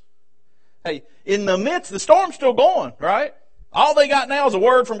spirits. Hey, in the midst, the storm's still going, right? All they got now is a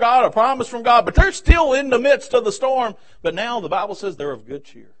word from God, a promise from God, but they're still in the midst of the storm. But now the Bible says they're of good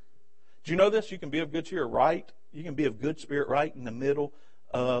cheer. Do you know this? You can be of good cheer right. You can be of good spirit right in the middle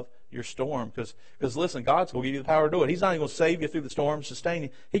of your storm. Because listen, God's going to give you the power to do it. He's not even going to save you through the storm, sustain you.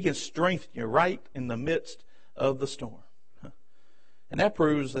 He can strengthen you right in the midst of the storm. And that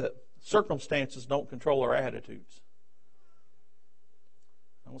proves that circumstances don't control our attitudes.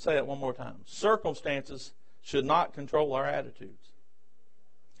 I'm going to say that one more time. Circumstances should not control our attitudes.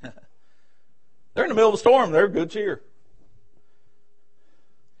 They're in the middle of a storm. They're good cheer.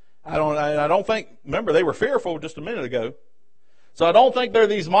 I don't think, remember, they were fearful just a minute ago. So I don't think they're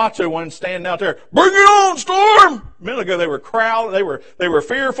these macho ones standing out there, bring it on, storm! A minute ago they were crowded, they were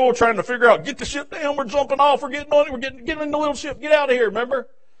fearful, trying to figure out, get the ship down, we're jumping off, we're getting on it, we're getting in the little ship, get out of here, remember?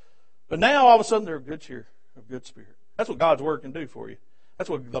 But now all of a sudden they're of good cheer, of good spirit. That's what God's word can do for you. That's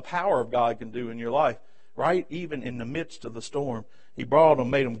what the power of God can do in your life. Right? Even in the midst of the storm, He brought them,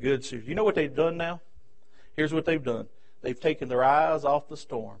 made them good cheer. You know what they've done now? Here's what they've done. They've taken their eyes off the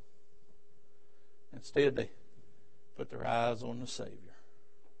storm. Instead, they put their eyes on the Savior.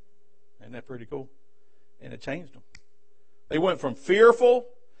 Isn't that pretty cool? And it changed them. They went from fearful,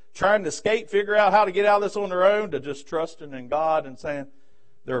 trying to escape, figure out how to get out of this on their own, to just trusting in God and saying,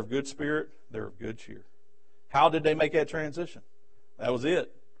 they're of good spirit, they're of good cheer. How did they make that transition? That was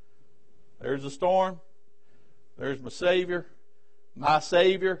it. There's the storm. There's my Savior. My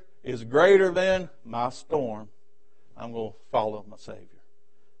Savior is greater than my storm. I'm going to follow my Savior.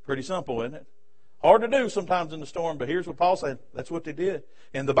 Pretty simple, isn't it? Hard to do sometimes in the storm, but here's what Paul said. That's what they did.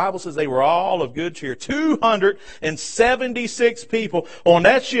 And the Bible says they were all of good cheer. 276 people on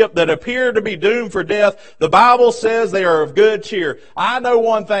that ship that appeared to be doomed for death. The Bible says they are of good cheer. I know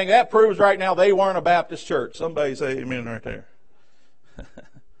one thing. That proves right now they weren't a Baptist church. Somebody say amen right there.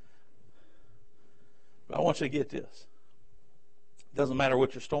 But I want you to get this. It doesn't matter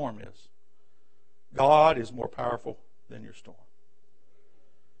what your storm is. God is more powerful than your storm.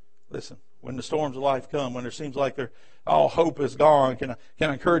 Listen, when the storms of life come, when it seems like all hope is gone, can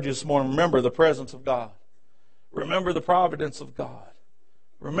I encourage you this morning, remember the presence of God. Remember the providence of God.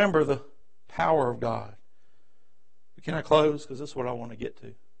 Remember the power of God. Can I close? Because this is what I want to get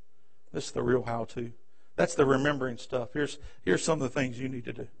to. This is the real how-to. That's the remembering stuff. Here's some of the things you need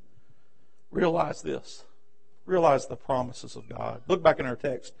to do. Realize this. Realize the promises of God. Look back in our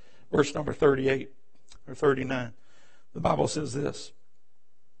text, verse number 38 or 39. The Bible says this.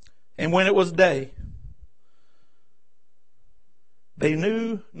 And when it was day, they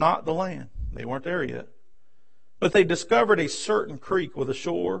knew not the land. They weren't there yet. But they discovered a certain creek with a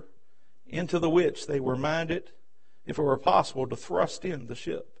shore, into the which they were minded, if it were possible, to thrust in the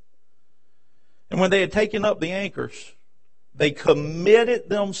ship. And when they had taken up the anchors, they committed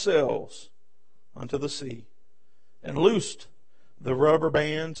themselves unto the sea, and loosed the rubber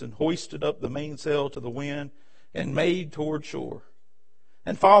bands and hoisted up the mainsail to the wind and made toward shore.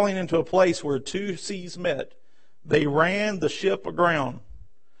 And falling into a place where two seas met, they ran the ship aground.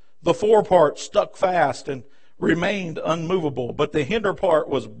 The forepart stuck fast and remained unmovable, but the hinder part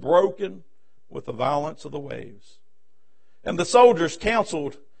was broken with the violence of the waves. And the soldiers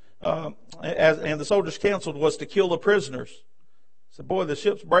counseled, was to kill the prisoners. Said, boy, the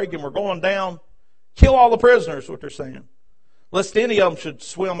ship's breaking, we're going down. Kill all the prisoners, what they're saying. Lest any of them should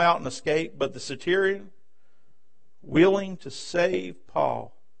swim out and escape. But the centurion, willing to save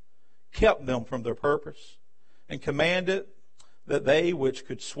Paul, kept them from their purpose and commanded that they which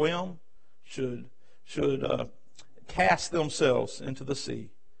could swim should cast themselves into the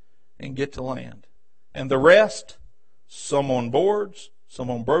sea and get to land. And the rest, some on boards, some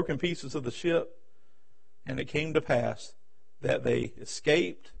on broken pieces of the ship. And it came to pass that they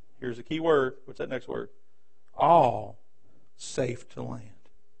escaped. Here's a key word. What's that next word? All safe to land.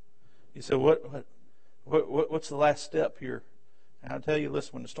 You say, what's the last step here? And I'll tell you,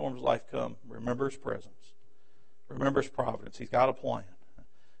 listen, when the storms of life come, remember His presence. Remember His providence. He's got a plan.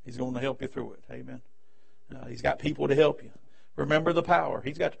 He's going to help you through it. Amen. He's got people to help you. Remember the power.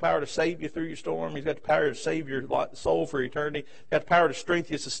 He's got the power to save you through your storm. He's got the power to save your soul for eternity. He's got the power to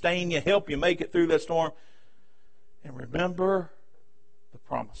strengthen you, sustain you, help you make it through that storm. And remember the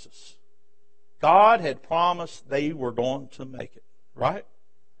promises. God had promised they were going to make it. Right?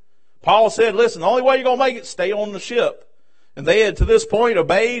 Paul said, listen, the only way you're going to make it is stay on the ship. And they had to this point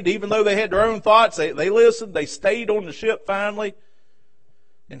obeyed, even though they had their own thoughts. They listened. They stayed on the ship finally.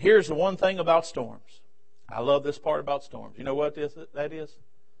 And here's the one thing about storms. I love this part about storms. You know what that is?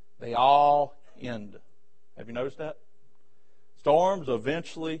 They all end. Have you noticed that? Storms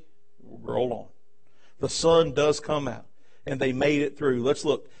eventually roll on. The sun does come out. And they made it through. Let's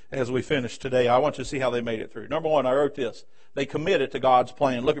look as we finish today. I want you to see how they made it through. Number one, I wrote this. They committed to God's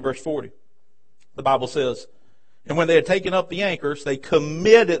plan. Look at verse 40. The Bible says, and when they had taken up the anchors, they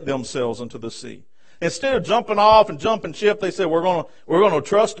committed themselves into the sea. Instead of jumping off and jumping ship, they said, we're going to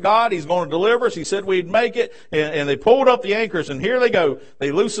trust God. He's going to deliver us. He said we'd make it. And they pulled up the anchors, and here they go.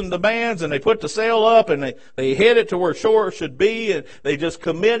 They loosened the bands, and they put the sail up, and they headed to where shore should be, and they just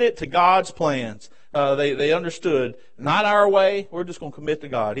committed to God's plans. They understood, not our way, we're just going to commit to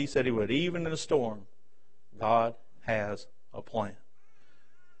God. He said He would. Even in a storm, God has a plan.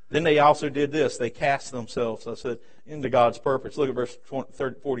 Then they also did this. They cast themselves, I said, into God's purpose. Look at verse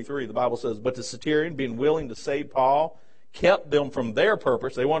 43. The Bible says, but the centurion, being willing to save Paul, kept them from their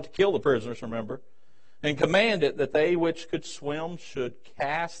purpose. They wanted to kill the prisoners, remember, and commanded that they which could swim should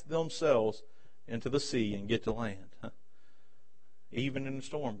cast themselves into the sea and get to land. Even in the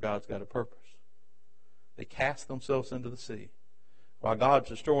storm, God's got a purpose. They cast themselves into the sea. While God's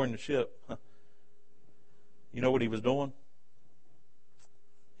destroying the ship, you know what He was doing?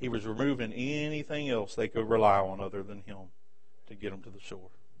 He was removing anything else they could rely on other than Him to get them to the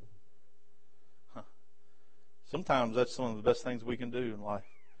shore. Sometimes that's one of the best things we can do in life.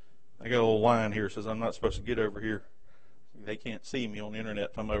 I got a little line here that says I'm not supposed to get over here. They can't see me on the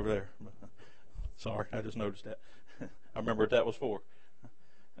internet if I'm over there. Sorry, I just noticed that. I remember what that was for.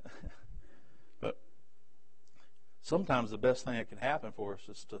 But sometimes the best thing that can happen for us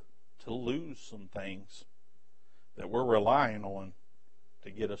is to lose some things that we're relying on to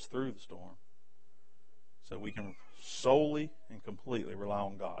get us through the storm, so we can solely and completely rely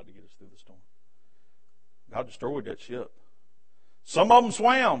on God to get us through the storm. God destroyed that ship. Some of them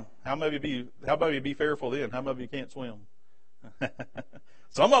swam. How many of you be fearful then? How many of you can't swim?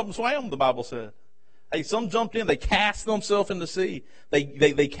 Some of them swam, the Bible said. Hey, some jumped in. They cast themselves in the sea.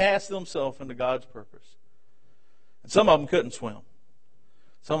 They cast themselves into God's purpose. And some of them couldn't swim.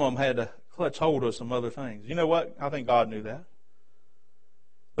 Some of them had to clutch hold of some other things. You know what? I think God knew that.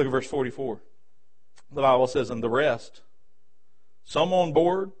 Look at verse 44. The Bible says, and the rest, some on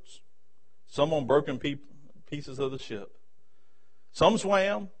boards, some on broken pieces of the ship. Some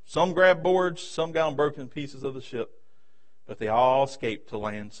swam, some grabbed boards, some got on broken pieces of the ship, but they all escaped to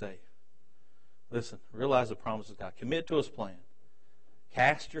land safe. Listen, realize the promises of God. Commit to His plan.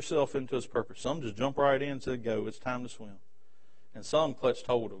 Cast yourself into His purpose. Some just jump right in and said, go, it's time to swim. And some clutched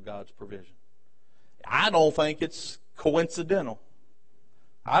hold of God's provision. I don't think it's coincidental.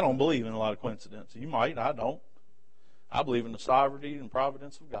 I don't believe in a lot of coincidences. You might, I don't. I believe in the sovereignty and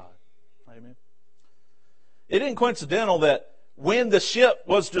providence of God. Amen. It isn't coincidental that when the ship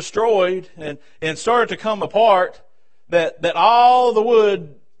was destroyed and started to come apart, that all the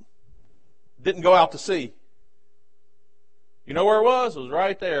wood didn't go out to sea. You know where it was? It was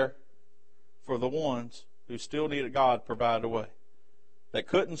right there for the ones who still needed God to provide a way, that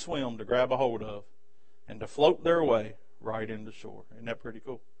couldn't swim to grab a hold of and to float their way right into shore. Isn't that pretty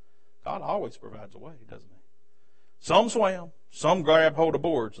cool? God always provides a way, doesn't he? Some swam, some grab hold of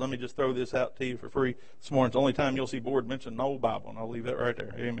boards. Let me just throw this out to you for free this morning. It's the only time you'll see board mentioned in the whole Bible, and I'll leave that right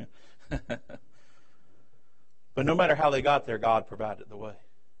there. Amen. But no matter how they got there, God provided the way.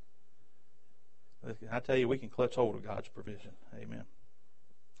 I tell you, we can clutch hold of God's provision. Amen.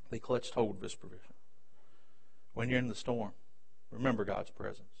 They clutched hold of His provision. When you're in the storm, remember God's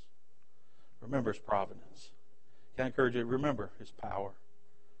presence. Remember His providence. Can I encourage you? Remember His power.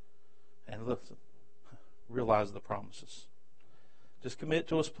 And listen, realize the promises. Just commit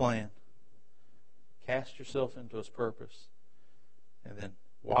to His plan. Cast yourself into His purpose. And then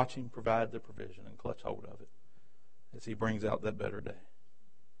watch Him provide the provision and clutch hold of it as He brings out that better day.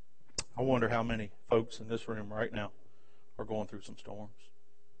 I wonder how many folks in this room right now are going through some storms.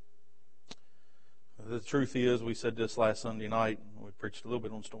 The truth is, we said this last Sunday night, and we preached a little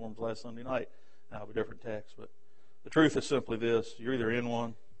bit on storms last Sunday night. I have a different text, but the truth is simply this. You're either in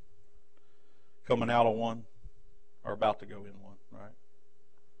one, coming out of one, or about to go in one, right?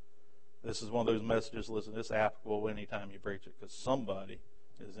 This is one of those messages, listen, it's applicable anytime you preach it, because somebody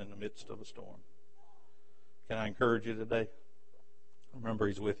is in the midst of a storm. Can I encourage you today? Remember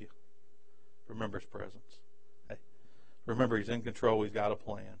He's with you. Remember His presence. Hey, remember He's in control. He's got a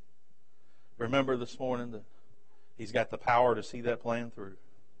plan. Remember this morning that He's got the power to see that plan through.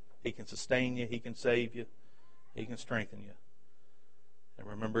 He can sustain you. He can save you. He can strengthen you. And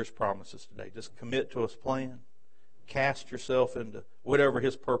remember His promises today. Just commit to His plan. Cast yourself into whatever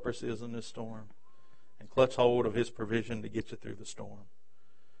His purpose is in this storm. And clutch hold of His provision to get you through the storm.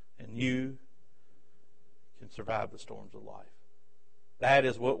 And you can survive the storms of life. That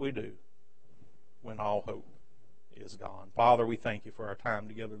is what we do when all hope is gone. Father, we thank You for our time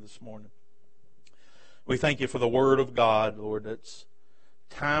together this morning. We thank You for the Word of God, Lord, that's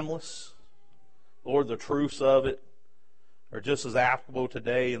timeless. Lord, the truths of it are just as applicable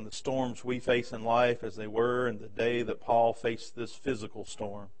today in the storms we face in life as they were in the day that Paul faced this physical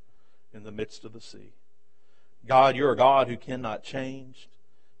storm in the midst of the sea. God, You're a God who cannot change.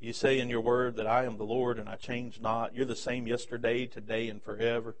 You say in Your Word that I am the Lord and I change not. You're the same yesterday, today, and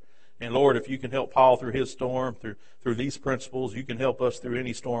forever. And Lord, if You can help Paul through his storm, through these principles, You can help us through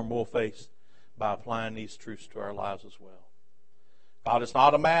any storm we'll face by applying these truths to our lives as well. God, it's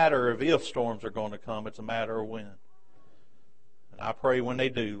not a matter of if storms are going to come, it's a matter of when. And I pray when they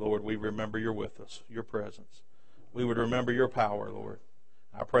do, Lord, we remember You're with us, Your presence. We would remember Your power, Lord.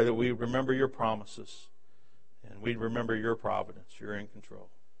 I pray that we remember Your promises and we'd remember Your providence. You're in control.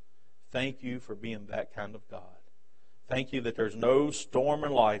 Thank You for being that kind of God. Thank You that there's no storm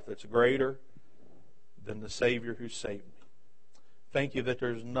in life that's greater than the Savior who saved me. Thank You that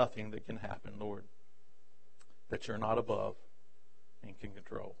there's nothing that can happen, Lord, that You're not above and can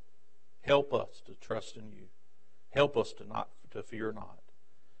control. Help us to trust in You. Help us to fear not.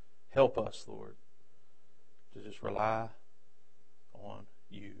 Help us, Lord, to just rely on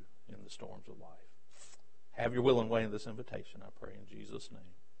You in the storms of life. Have Your will and way in this invitation, I pray in Jesus' name.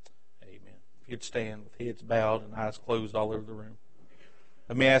 Amen. If you'd stand with heads bowed and eyes closed all over the room.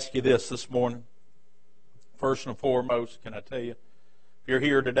 Let me ask you this morning. First and foremost, can I tell you, if you're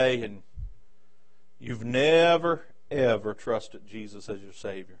here today and you've never, ever trusted Jesus as your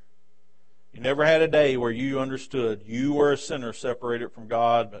Savior, you never had a day where you understood you were a sinner separated from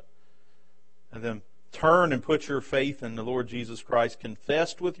God, and then turned and put your faith in the Lord Jesus Christ,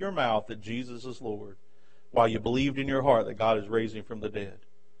 confessed with your mouth that Jesus is Lord, while you believed in your heart that God is raising Him from the dead.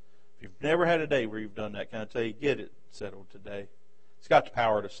 If you've never had a day where you've done that, can I tell you, get it settled today. It's got the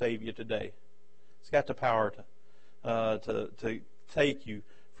power to save you today. It's got the power to take you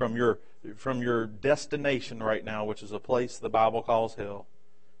from your destination right now, which is a place the Bible calls hell,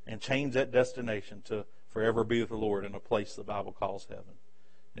 and change that destination to forever be with the Lord in a place the Bible calls heaven.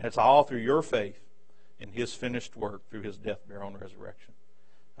 And it's all through your faith in His finished work through His death, burial, and resurrection.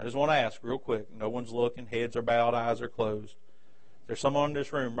 I just want to ask real quick, no one's looking, heads are bowed, eyes are closed. There's someone in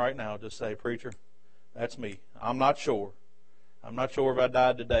this room right now, just say, preacher, that's me. I'm not sure. I'm not sure if I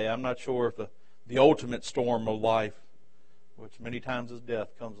died today. I'm not sure if the ultimate storm of life, which many times is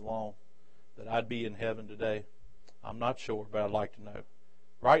death, comes along, that I'd be in heaven today. I'm not sure, but I'd like to know.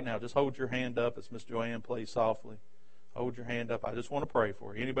 Right now, just hold your hand up as Miss Joanne plays softly. Hold your hand up. I just want to pray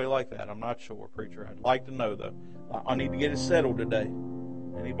for you. Anybody like that? I'm not sure, preacher. I'd like to know, though. I need to get it settled today.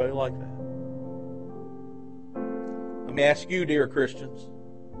 Anybody like that? Let me ask you, dear Christians,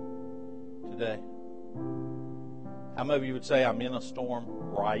 today. How many of you would say, I'm in a storm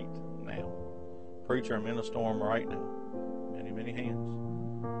right now? Preacher, I'm in a storm right now. Many, many hands.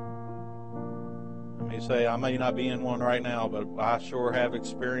 may say, I may not be in one right now, but I sure have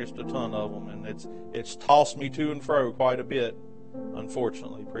experienced a ton of them, and it's tossed me to and fro quite a bit,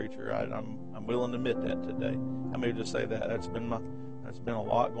 unfortunately, preacher. I'm willing to admit that today. I may just say that. That's been a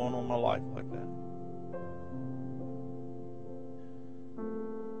lot going on in my life like that.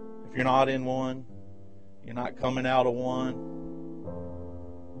 If you're not in one, you're not coming out of one,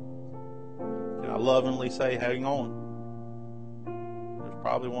 can I lovingly say, hang on? There's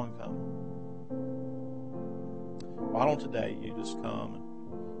probably one coming. Why don't today you just come and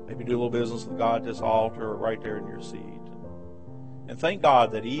maybe do a little business with God at this altar or right there in your seat? And thank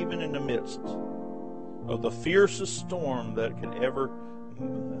God that even in the midst of the fiercest storm that can ever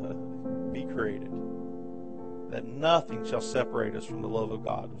be created, that nothing shall separate us from the love of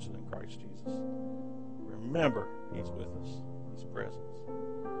God which is in Christ Jesus. Remember, He's with us. He's present.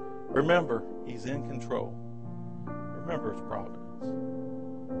 Remember, He's in control. Remember His providence.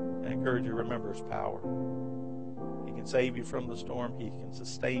 I encourage you to remember His power. He can save you from the storm. He can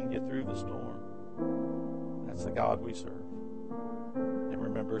sustain you through the storm. That's the God we serve. And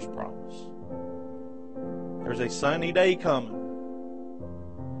remember His promise. There's a sunny day coming.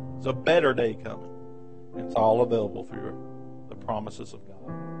 There's a better day coming. And it's all available through the promises of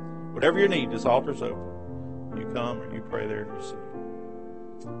God. Whatever you need, this altar's open. You come or you pray there in your seat.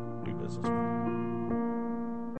 Do business with Him.